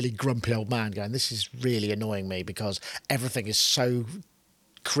a really grumpy old man going, "This is really annoying me because everything is so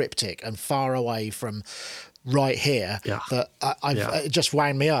cryptic and far away from right here that it just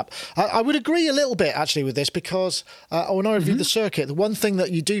wound me up." I would agree a little bit actually with this, because when I reviewed the circuit, the one thing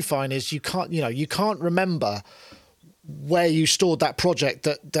that you do find is you can't remember where you stored that project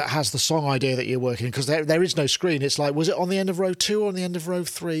that has the song idea that you're working in, because there is no screen. It's like, was it on the end of row 2 or on the end of row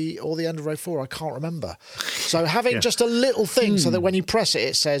 3 or the end of row 4? I can't remember. So having just a little thing so that when you press it,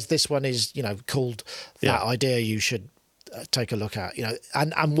 it says this one is, called that idea you should take a look at,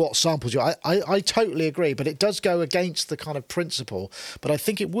 and what samples you. I totally agree, but it does go against the kind of principle. But I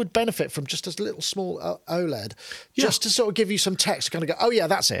think it would benefit from just a little small OLED, just to sort of give you some text to kind of go, oh yeah,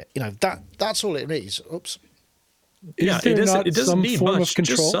 that's it. That's all it needs. Oops. It doesn't need much,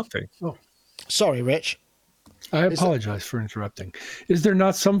 just something. Oh. Sorry, Rich. I apologize for interrupting. Is there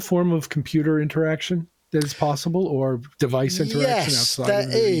not some form of computer interaction that is possible, or device interaction outside? Yes,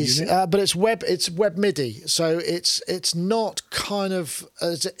 there is, but it's web MIDI, so it's not kind of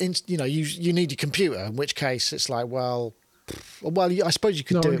you need your computer. In which case, it's like I suppose you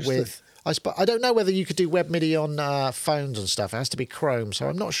could do it with. I don't know whether you could do web MIDI on phones and stuff. It has to be Chrome, so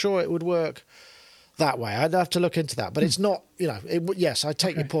I'm not sure it would work that way. I'd have to look into that, but it's not. Yes, I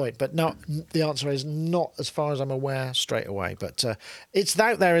take your point, but no. The answer is not, as far as I'm aware, straight away. But it's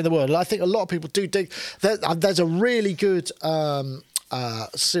out there in the world. I think a lot of people do dig. There's a really good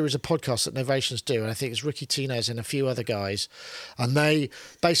series of podcasts that Novations do, and I think it's Ricky Tinez and a few other guys, and they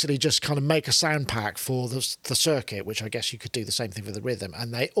basically just kind of make a sound pack for the circuit, which I guess you could do the same thing for the rhythm,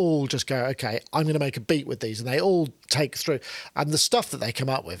 and they all just go, okay, I'm going to make a beat with these, and they all take through, and the stuff that they come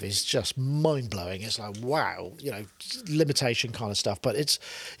up with is just mind-blowing. It's like, wow, limitation kind of stuff, but it's,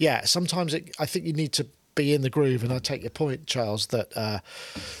 sometimes I think you need to be in the groove, and I take your point, Charles, that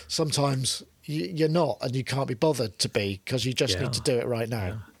sometimes you're not, and you can't be bothered to be, because you just need to do it right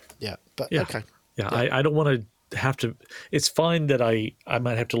now. Okay. I don't want to have to. It's fine that I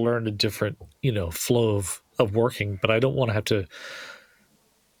might have to learn a different flow of working, but I don't want to have to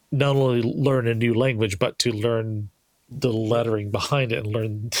not only learn a new language, but to learn the lettering behind it and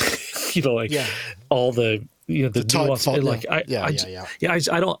learn all the the nuance.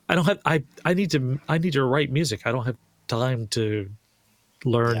 I need to write music. I don't have time to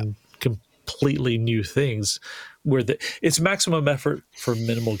learn completely new things where it's maximum effort for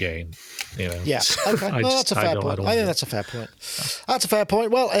minimal gain. Okay. That's a fair point. I think that's a fair point. That's a fair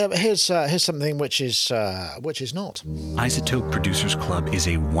point. Well, here's something which is not. iZotope Producers Club is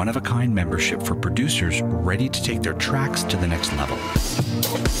a one-of-a-kind membership for producers ready to take their tracks to the next level.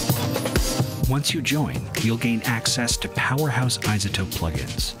 Once you join, you'll gain access to powerhouse iZotope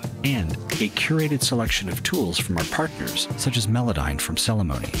plugins and a curated selection of tools from our partners, such as Melodyne from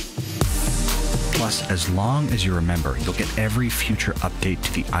Celemony. Plus, as long as you're a member, you'll get every future update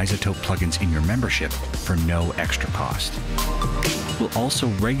to the iZotope plugins in your membership for no extra cost. We'll also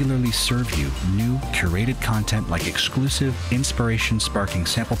regularly serve you new curated content like exclusive, inspiration-sparking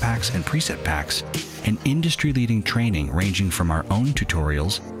sample packs and preset packs, and industry-leading training ranging from our own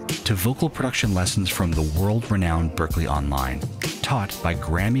tutorials to vocal production lessons from the world-renowned Berklee Online, taught by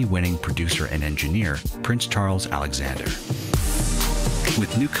Grammy-winning producer and engineer Prince Charles Alexander.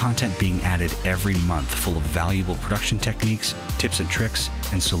 With new content being added every month full of valuable production techniques, tips and tricks,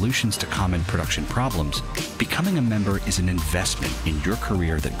 and solutions to common production problems, becoming a member is an investment in your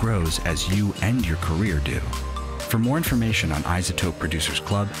career that grows as you and your career do. For more information on iZotope Producers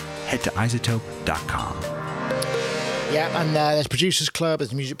Club, head to iZotope.com. Yeah, and there's Producers Club,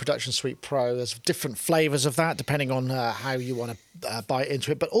 there's Music Production Suite Pro. There's different flavors of that depending on how you want to buy into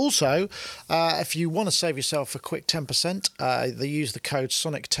it. But also, if you want to save yourself a quick 10%, they use the code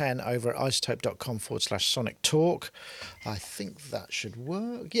SONIC10 over at iZotope.com/Sonic Talk. I think that should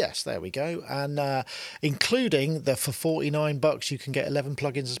work. Yes, there we go. And including for $49, you can get 11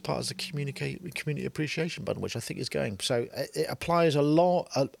 plugins as part of the community appreciation button, which I think is going. So it applies a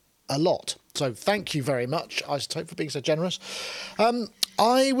lot. So thank you very much, iZotope, for being so generous.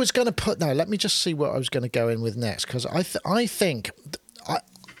 I was going to put... No, let me just see what I was going to go in with next, because I think...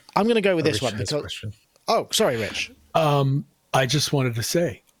 I'm going to go with this one. Oh, sorry, Rich. I just wanted to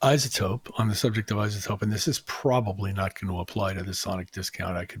say, iZotope, on the subject of iZotope, and this is probably not going to apply to the Sonic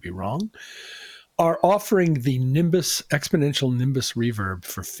discount, I could be wrong, are offering the Exponential Nimbus Reverb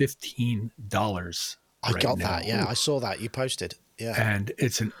for $15 I got that, yeah. I saw that. You posted. Yeah. And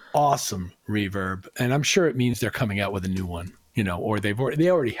it's an awesome reverb. And I'm sure it means they're coming out with a new one, or they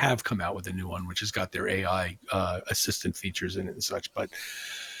already have come out with a new one, which has got their AI assistant features in it and such. But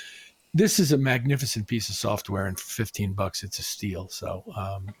this is a magnificent piece of software, and for $15, it's a steal. So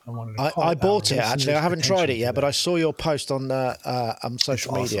I bought it, actually. I haven't tried it yet, but I saw your post on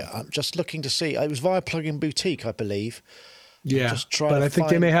social media. I'm just looking to see. It was via Plugin Boutique, I believe. Yeah, but I think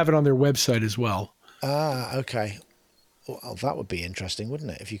they may have it on their website as well. Ah, okay. Well, that would be interesting,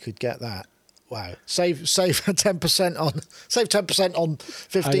 wouldn't it? If you could get that. Wow. Save 10% on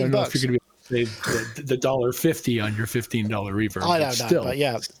 $15. I don't know if you're going to be able to the $1.50 on your $15 reverb. I don't know, but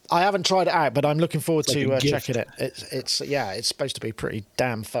yeah, I haven't tried it out, but I'm looking forward to checking it. It's supposed to be pretty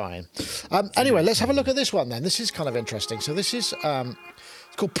damn fine. Anyway, let's have a look at this one then. This is kind of interesting. So this is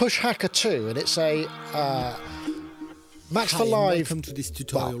it's called Push Hacker 2, and it's a Max for Live. Welcome to this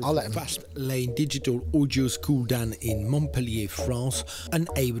tutorial for Fast Lane Digital Audio School done in Montpellier, France, an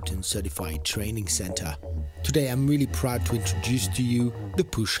Ableton certified training center. Today I'm really proud to introduce to you the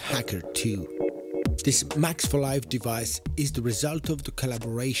Push Hacker 2. This Max for Live device is the result of the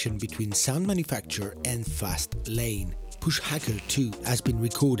collaboration between sound manufacturer and Fast Lane. Push Hacker 2 has been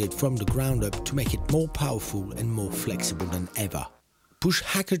recorded from the ground up to make it more powerful and more flexible than ever. Push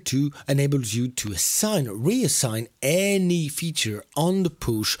Hacker 2 enables you to reassign any feature on the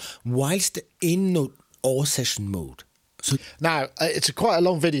push whilst in note or session mode. So now it's quite a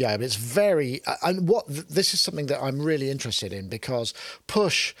long video, but it's very this is something that I'm really interested in, because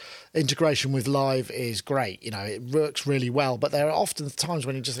push integration with live is great. You know, it works really well, but there are often times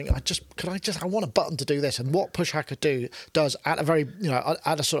when you just think, I want a button to do this. And what Push Hacker does at a very,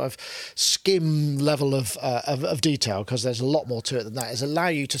 at a sort of skim level of detail, because there's a lot more to it than that, is allow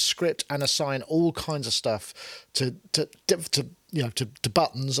you to script and assign all kinds of stuff to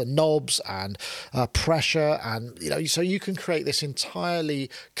buttons and knobs and pressure, and so you can create this entirely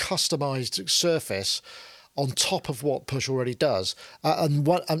customized surface on top of what Push already does.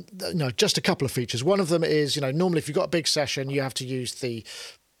 Just a couple of features. One of them is, normally if you've got a big session, you have to use the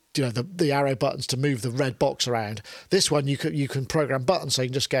arrow buttons to move the red box around. This one, you can program buttons, so you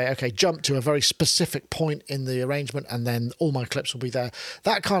can just go, okay, jump to a very specific point in the arrangement, and then all my clips will be there.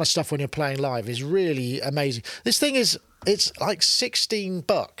 That kind of stuff when you're playing live is really amazing. This thing it's like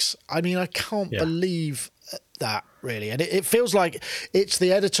 $16. I mean, I can't believe that, really. And it feels like it's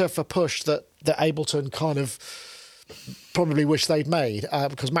the editor for Push that Ableton kind of probably wish they'd made,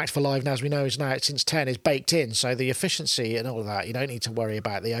 because Max for Live, now, as we know, since 10 is baked in, so the efficiency and all of that, you don't need to worry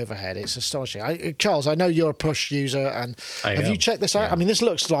about the overhead. It's astonishing. Charles, I know you're a Push user, and have you checked this out? Yeah. I mean, this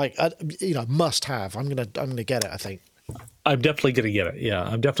looks like must have. I'm gonna get it, I think. I'm definitely gonna get it. Yeah,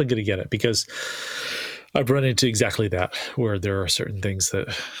 I'm definitely gonna get it, because I've run into exactly that, where there are certain things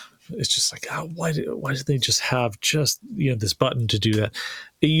that it's just like, why did they just have this button to do that?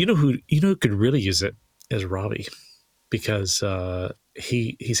 Who could really use it is Robbie, because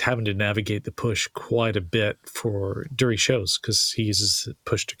he's having to navigate the Push quite a bit during shows, because he uses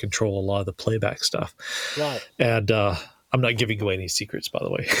Push to control a lot of the playback stuff. Right. And I'm not giving away any secrets, by the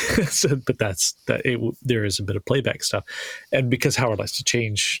way. But there is a bit of playback stuff, and because Howard likes to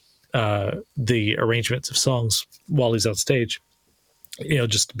change the arrangements of songs while he's on stage,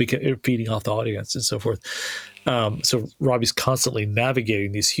 just feeding off the audience and so forth. So Robbie's constantly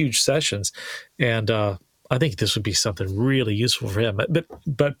navigating these huge sessions, and I think this would be something really useful for him.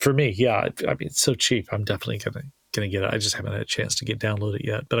 But for me, I mean, it's so cheap. I'm definitely gonna get it. I just haven't had a chance to download it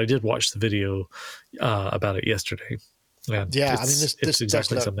yet. But I did watch the video about it yesterday. And I mean, this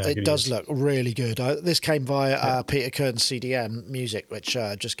exactly does look really good. This came via Peter Kern's CDM Music, which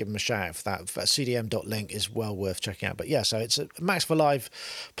just give him a shout out for that. CDM.link is well worth checking out. But so it's a Max for Live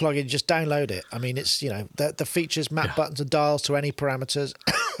plugin. Just download it. I mean, it's the features map buttons and dials to any parameters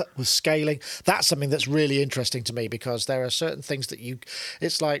with scaling. That's something that's really interesting to me, because there are certain things that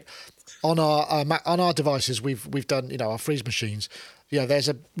it's like on our devices we've done our freeze machines. We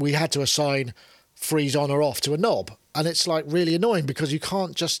had to assign freeze on or off to a knob, and it's like really annoying, because you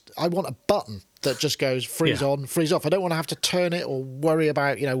can't I want a button that just goes freeze on, freeze off. I don't want to have to turn it or worry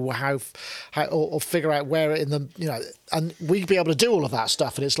about how or figure out where in the and we'd be able to do all of that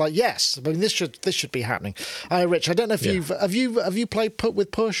stuff. And it's like, yes, I mean, this should be happening. Rich, I don't know if have you played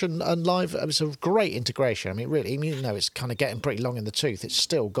with Push and live. It's a great integration. I mean, really, it's kind of getting pretty long in the tooth, it's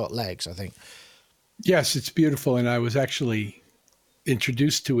still got legs, I think. Yes, it's beautiful, and I was actually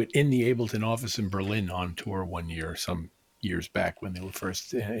introduced to it in the Ableton office in Berlin on tour one year, some years back, when they were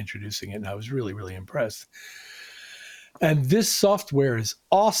first introducing it, and I was really, really impressed. And this software is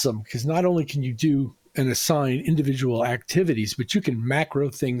awesome, because not only can you do and assign individual activities, but you can macro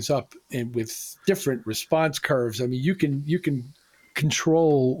things up and with different response curves. I mean, you can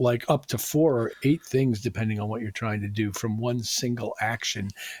control like up to 4 or 8 things depending on what you're trying to do from one single action,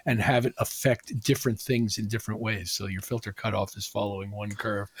 and have it affect different things in different ways. So your filter cutoff is following one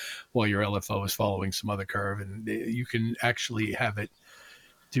curve while your LFO is following some other curve, and you can actually have it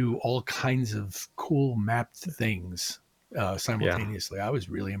do all kinds of cool mapped things simultaneously. I was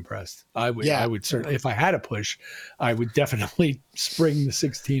really impressed. I would certainly, if I had a Push, I would definitely spring the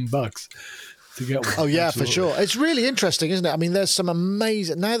 $16. to get one. Oh yeah, Absolutely. for sure. It's really interesting, isn't it? I mean, there's some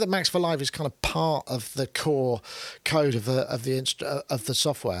amazing, now that Max for Live is kind of part of the core code of the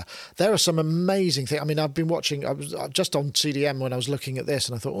software. There are some amazing things. I mean, I've been watching. I was just on CDM when I was looking at this,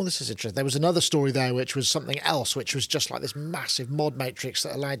 and I thought, oh, this is interesting. There was another story there which was something else, which was just like this massive mod matrix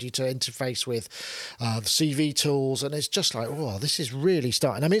that allowed you to interface with the CV tools, and it's just like, oh, this is really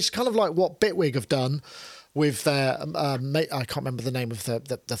starting. I mean, it's kind of like what Bitwig have done with their, I can't remember the name of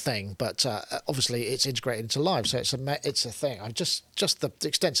the thing, but obviously it's integrated into Live, so it's a thing. Just the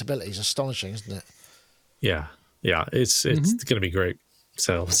extensibility is astonishing, isn't it? Yeah, it's going to be great.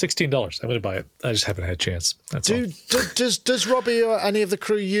 So $16, I'm going to buy it. I just haven't had a chance. That's all. Does Robbie or any of the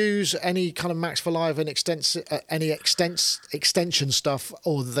crew use any kind of Max for Live and extension stuff,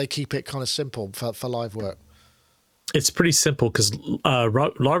 or do they keep it kind of simple for live work? It's pretty simple because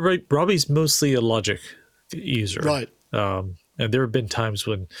Robbie's mostly a Logic user, right? And there have been times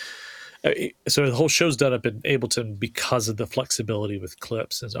when, so the whole show's done up in Ableton because of the flexibility with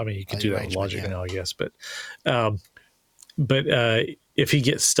clips. And I mean, you could do that with Logic now, I guess, but if he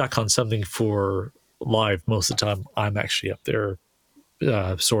gets stuck on something for Live, most of the time I'm actually up there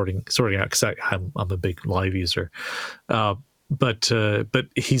sorting out because I'm a big Live user. But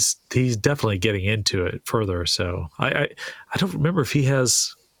he's definitely getting into it further. So I don't remember if he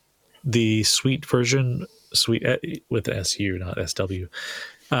has the Suite version, Suite with SU, not SW,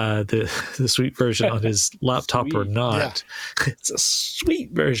 the Suite version on his laptop or not. Yeah. It's a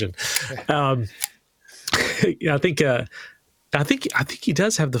sweet version. Yeah, I think he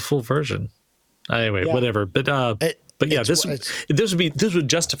does have the full version. Anyway, whatever. But yeah, this would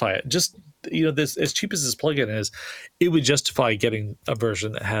justify it. Just, this, as cheap as this plugin is, it would justify getting a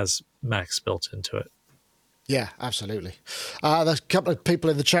version that has Max built into it. Yeah, absolutely. There's a couple of people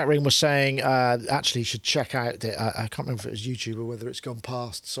in the chat room were saying actually you should check out I can't remember if it was YouTube or whether it's gone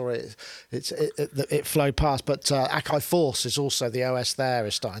past. Sorry, it flowed past. But Akai Force is also, the OS there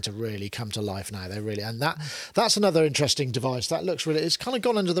is starting to really come to life now. And that's another interesting device. That looks really, it's kind of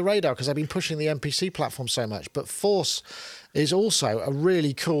gone under the radar because I've been pushing the MPC platform so much. But Force is also a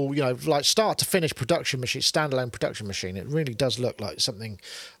really cool, like start to finish production machine, standalone production machine. It really does look like something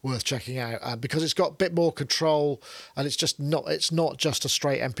worth checking out because it's got a bit more control, and it's not just a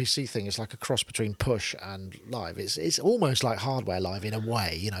straight MPC thing. It's like a cross between push and live. It's almost like hardware live in a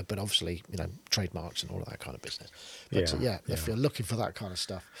way, but obviously, trademarks and all of that kind of business. But if you're looking for that kind of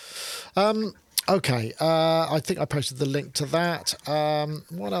stuff. Okay, I think I posted the link to that.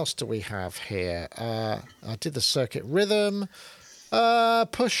 What else do we have here? I did the circuit rhythm.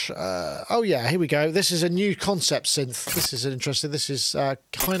 Push. Here we go. This is a new concept synth. This is interesting. This is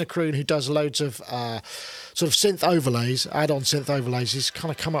Heine Kroon, who does loads of sort of synth overlays, add-on synth overlays. He's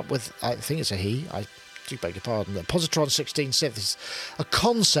kind of come up with, I think it's a he, I do beg your pardon, the Positron 16 synth is a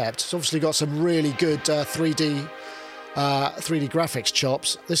concept. It's obviously got some really good 3D graphics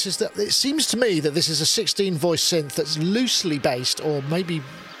chops. It seems to me that this is a 16 voice synth that's loosely based, or maybe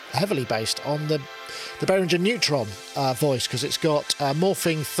heavily based, on the Behringer Neutron voice, because it's got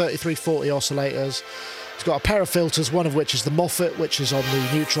morphing 3340 oscillators. It's got a pair of filters, one of which is the Moffat, which is on the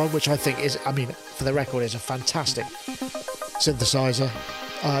Neutron, which I think is, for the record, is a fantastic synthesizer.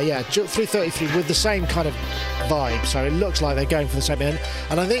 333 with the same kind of vibe, so it looks like they're going for the same end.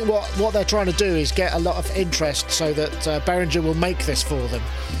 And I think what they're trying to do is get a lot of interest so that Behringer will make this for them.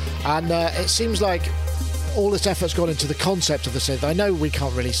 And it seems like all this effort's gone into the concept of the synth. I know we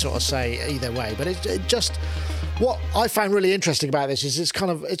can't really sort of say either way, but it just... What I find really interesting about this is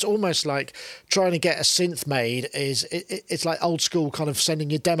it's almost like trying to get a synth made. It's like old school kind of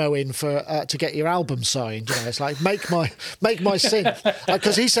sending your demo in for to get your album signed. It's like make my synth,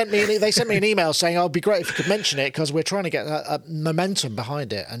 because they sent me an email saying, "Oh, it'd be great if you could mention it because we're trying to get a momentum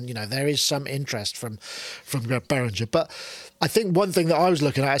behind it." And there is some interest from Behringer, but I think one thing that I was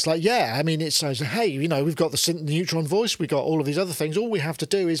looking at is like, it says, hey, we've got the Neutron voice, we got all of these other things. All we have to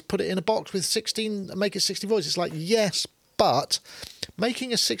do is put it in a box with 16, make it 60 voice. It's like, yes, but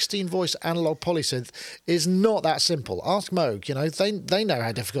making a 16 voice analog polysynth is not that simple. Ask Moog, they know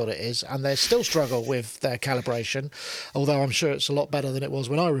how difficult it is, and they still struggle with their calibration, although I'm sure it's a lot better than it was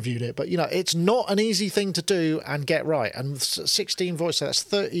when I reviewed it. But it's not an easy thing to do and get right. And 16 voice, so that's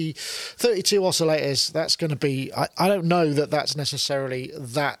 32 oscillators. That's going to be, I don't know that that's necessarily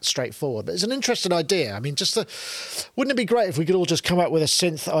that straightforward, but it's an interesting idea. Wouldn't it be great if we could all just come up with a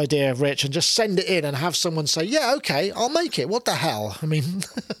synth idea, Rich, and just send it in and have someone say, yeah, okay, I'll make it. What the hell?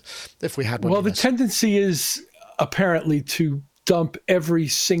 If we had one. Well, the tendency is apparently to dump every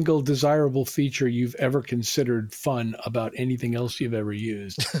single desirable feature you've ever considered fun about anything else you've ever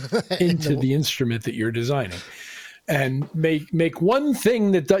used into the instrument that you're designing. and make one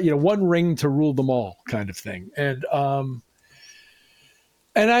thing that one ring to rule them all kind of thing. And I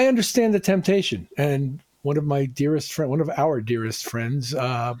understand the temptation. And one of our dearest friends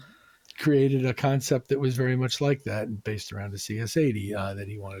created a concept that was very much like that and based around the CS80 that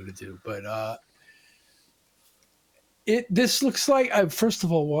he wanted to do. But this looks like, first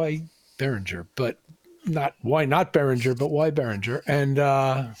of all, why Behringer? But why not Behringer, but why Behringer? And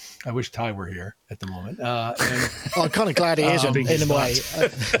I wish Ty were here at the moment. I'm kind of glad he isn't in a way.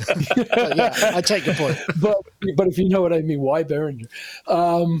 But yeah, I take your point. But if you know what I mean, why Behringer?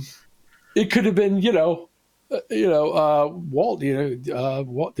 It could have been, Walt,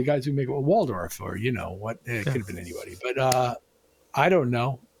 the guys who make Waldorf, or it could have been anybody. But I don't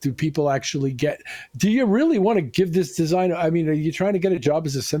know. Do people actually do you really want to give this design? I mean, are you trying to get a job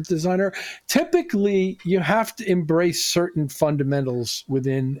as a synth designer? Typically, you have to embrace certain fundamentals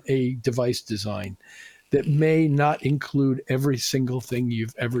within a device design that may not include every single thing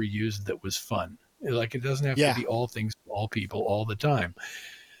you've ever used that was fun. Like, it doesn't have to be all things to all people all the time.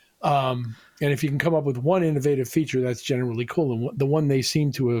 And if you can come up with one innovative feature, that's generally cool. And the one they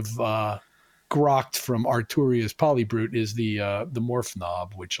seem to have grokked from Arturia's Polybrute is the morph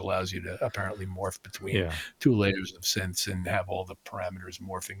knob, which allows you to apparently morph between two layers of synths and have all the parameters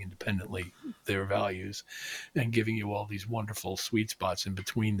morphing independently their values and giving you all these wonderful sweet spots in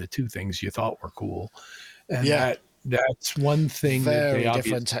between the two things you thought were cool. And that's one thing very that they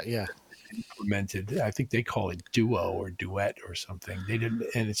different. implemented. I think they call it duo or duet or something. They didn't,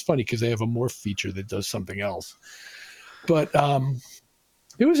 and it's funny because they have a morph feature that does something else. But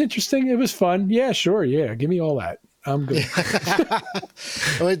it was interesting. It was fun. Yeah, sure. Yeah, give me all that. I'm good.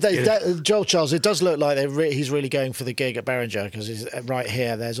 Joel Charles, it does look like he's really going for the gig at Behringer, because right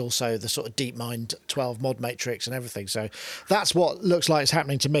here there's also the sort of DeepMind 12 mod matrix and everything. So that's what looks like it's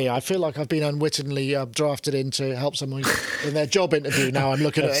happening to me. I feel like I've been unwittingly drafted in to help someone in their job interview. Now I'm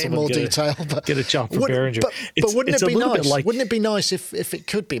looking at it in more detail. But get a job from Behringer. But wouldn't it be nice? Wouldn't it be nice if it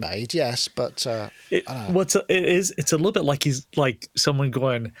could be made? Yes, but it's a little bit like he's like someone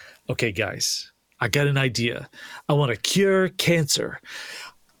going, okay, guys, I got an idea. I want to cure cancer.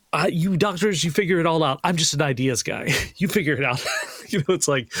 You doctors, you figure it all out. I'm just an ideas guy. You figure it out. It's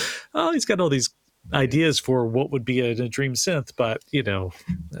like, oh, he's got all these ideas for what would be a dream synth, but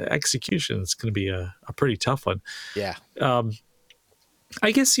execution is going to be a pretty tough one. Yeah.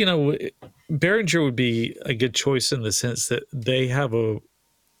 I guess Behringer would be a good choice in the sense that they have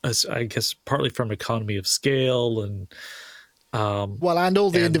I guess partly from economy of scale and. And all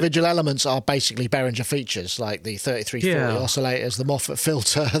the individual elements are basically Behringer features, like the 3340 oscillators, the Moffat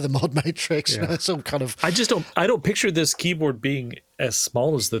filter, the mod matrix. It's all kind of. I don't picture this keyboard being as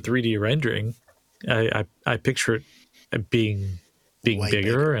small as the 3D rendering. I picture it being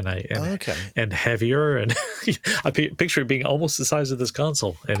bigger and heavier, and I picture it being almost the size of this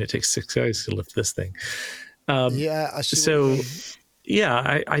console, and it takes 6 guys to lift this thing. I see.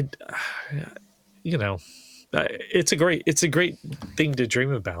 It's a great thing to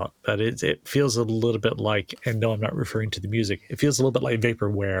dream about, but it feels a little bit like, and no, I'm not referring to the music. It feels a little bit like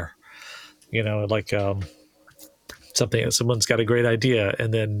vaporware, like something that someone's got a great idea,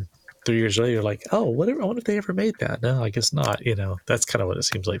 and then 3 years later, you're like, oh, I wonder if they ever made that. No, I guess not. That's kind of what it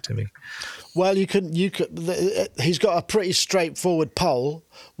seems like to me. Well, you could. He's got a pretty straightforward poll.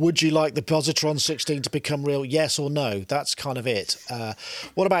 Would you like the Positron 16 to become real? Yes or no? That's kind of it.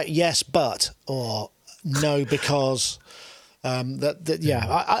 What about yes, but, or no, because I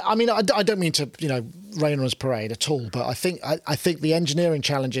mean, I don't mean to rain on his parade at all, but I think the engineering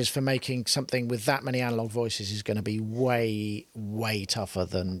challenges for making something with that many analog voices is going to be way tougher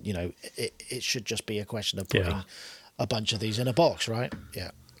than it should just be a question of putting a bunch of these in a box, right?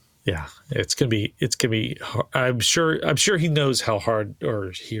 Yeah, it's gonna be hard. I'm sure he knows how hard, or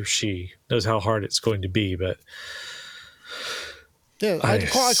he or she knows how hard it's going to be, but. Yeah, I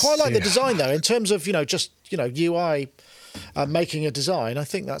quite like the design though. In terms of UI, making a design, I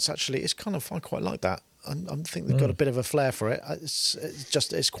think that's actually I quite like that. I think they've got a bit of a flair for it.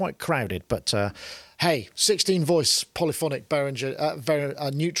 It's quite crowded, but hey, 16 voice polyphonic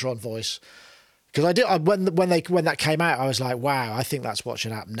Behringer Neutron voice. Because when that came out, I was like, wow, I think that's what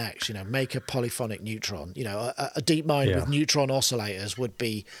should happen next. Make a polyphonic Neutron. A DeepMind with Neutron oscillators would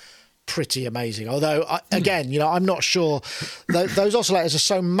be pretty amazing. Although again, I'm not sure those oscillators are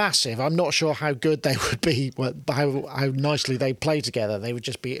so massive. I'm not sure how good they would be, how nicely they play together. They would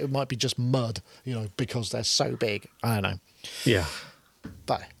just be. It might be just mud, because they're so big. I don't know. Yeah.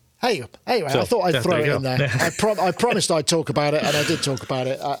 But Hey, anyway, I thought I'd throw it in there. I promised I'd talk about it, and I did talk about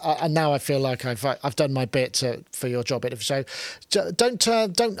it. And now I feel like I've done my bit for your job interview. So don't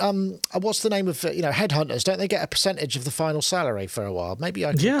what's the name of headhunters? Don't they get a percentage of the final salary for a while? Maybe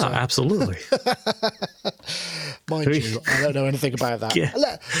I could. Yeah, absolutely. Mind you, I don't know anything about that.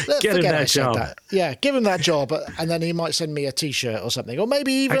 Get him that job. Yeah, give him that job, and then he might send me a T-shirt or something, or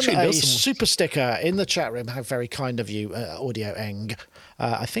maybe even a super sticker in the chat room. How very kind of you, Audio Eng.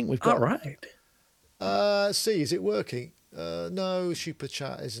 I think we've got. All right. Let's see, is it working? No, super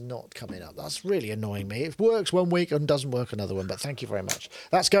chat is not coming up. That's really annoying me. It works one week and doesn't work another one, but thank you very much.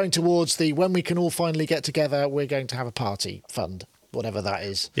 That's going towards the when we can all finally get together, we're going to have a party fund, whatever that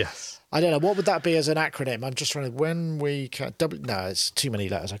is. Yes. I don't know. What would that be as an acronym? I'm just trying to, when we can, no, it's too many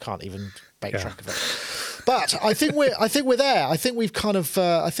letters. I can't even make track of it. But I think we're there. I think we've kind of,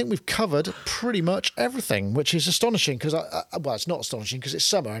 I think we've covered pretty much everything, which is astonishing because, well, it's not astonishing because it's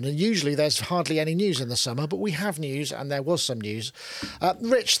summer and usually there's hardly any news in the summer, but we have news and there was some news.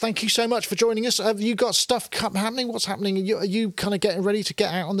 Rich, thank you so much for joining us. Have you got stuff happening? What's happening? Are you kind of getting ready to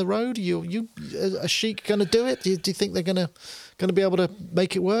get out on the road? Are Chic going to do it? Do you think they're going to be able to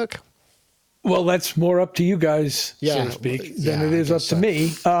make it work? Well, that's more up to you guys, so to speak, than it is up to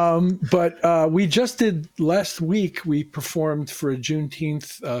me. But we just did last week. We performed for a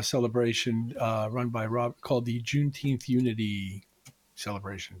Juneteenth celebration run by called the Juneteenth Unity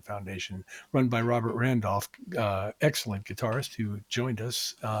Celebration Foundation, run by Robert Randolph, excellent guitarist who joined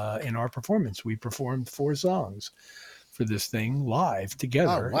us in our performance. We performed 4 songs for this thing live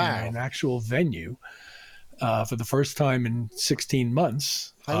together in an actual venue. For the first time in 16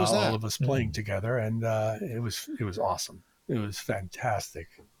 months, all of us playing together, and it was awesome. It was fantastic.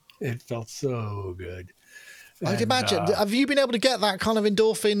 It felt so good. I'd imagine. Have you been able to get that kind of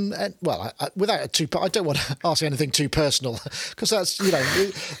endorphin? Well, without I don't want to ask anything too personal because that's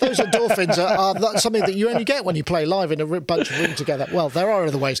those endorphins are something that you only get when you play live in a bunch of rooms together. Well, there are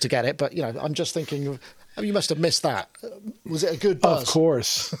other ways to get it, but I'm just thinking. You must have missed that. Was it a good buzz?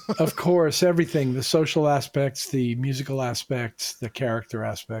 Of course. Everything, the social aspects, the musical aspects, the character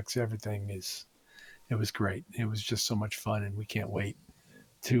aspects, everything it was great. It was just so much fun, and we can't wait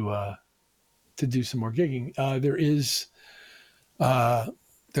to do some more gigging.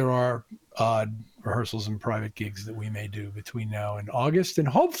 There are odd rehearsals and private gigs that we may do between now and August, and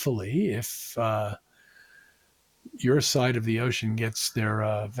hopefully, if your side of the ocean gets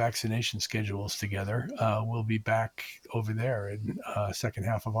their vaccination schedules together, we'll be back over there in second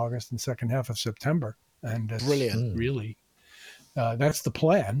half of August and second half of September. And brilliant. Really, that's the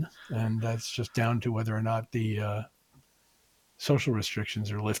plan. And that's just down to whether or not the social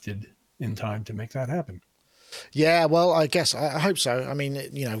restrictions are lifted in time to make that happen. Yeah, well, I guess I hope so. I mean,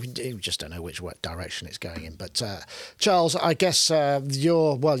 we just don't know which direction it's going in. But Charles, I guess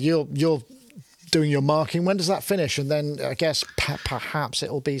you're doing your marking. When does that finish? And then I guess perhaps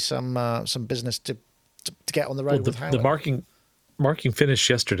it'll be some business to get on the road with Howard. The marking finished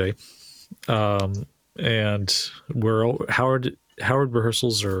yesterday, and Howard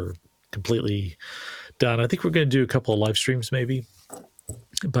rehearsals are completely done. I think we're going to do a couple of live streams maybe,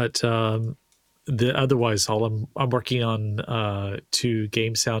 but otherwise, I'm working on 2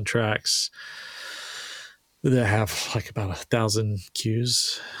 game soundtracks that have like about 1,000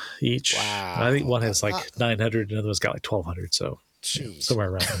 cues each. Wow. I think one has like 900, another one's got like 1,200. So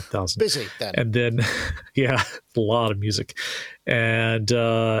somewhere around 1,000. Busy then. And then, a lot of music, and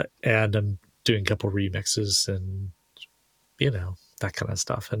I'm doing a couple remixes and that kind of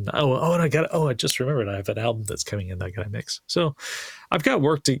stuff. And I just remembered I have an album that's coming in that I got to mix. So I've got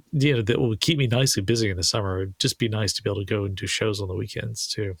work to that will keep me nicely busy in the summer. It'd just be nice to be able to go and do shows on the weekends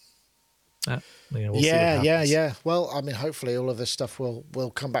too. We'll see what happens. Well, I mean, hopefully all of this stuff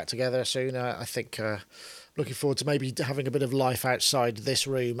will come back together soon. I think looking forward to maybe having a bit of life outside this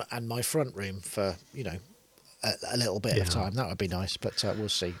room and my front room for a little bit of time. That would be nice, but we'll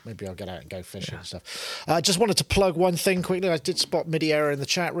see. Maybe I'll get out and go fishing and stuff. I just wanted to plug one thing quickly. I did spot Midiera in the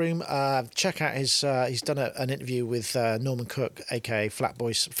chat room. Check out his. He's done an interview with Norman Cook, aka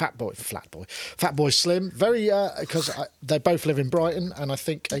Fatboy Slim. Very because they both live in Brighton, and I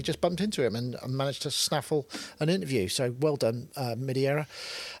think they just bumped into him and managed to snaffle an interview. So well done, Midiera.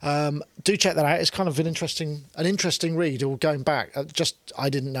 Do check that out. It's kind of an interesting read. All going back, I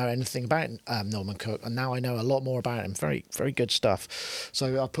didn't know anything about Norman Cook, and now I know a lot more about him. Very, very good stuff.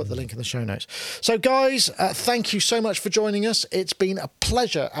 So I'll put the link in the show notes. So guys, thank you so much for joining us. It's been a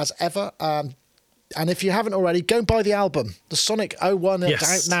pleasure as ever. And if you haven't already, go and buy the album, the Sonic 01.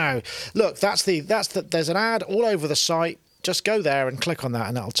 It's out now. Look, that's there's an ad all over the site. just go there and click on that,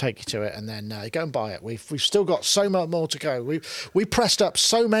 and that'll take you to it, and then go and buy it. We've still got so much more to go. We pressed up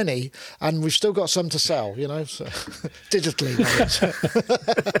so many, and we've still got some to sell. So, digitally.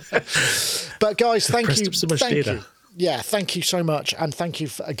 But guys, thank you. Up so much data. You. Yeah, thank you so much, and thank you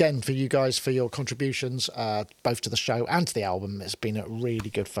again for you guys for your contributions, both to the show and to the album. It's been a really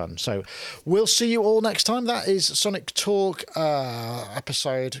good fun. So we'll see you all next time. That is Sonic Talk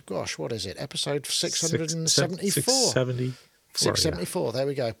episode. Gosh, what is it? Episode 674. 674. There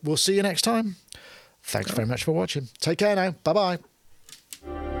we go. We'll see you next time. Thanks very much for watching. Take care now. Bye bye.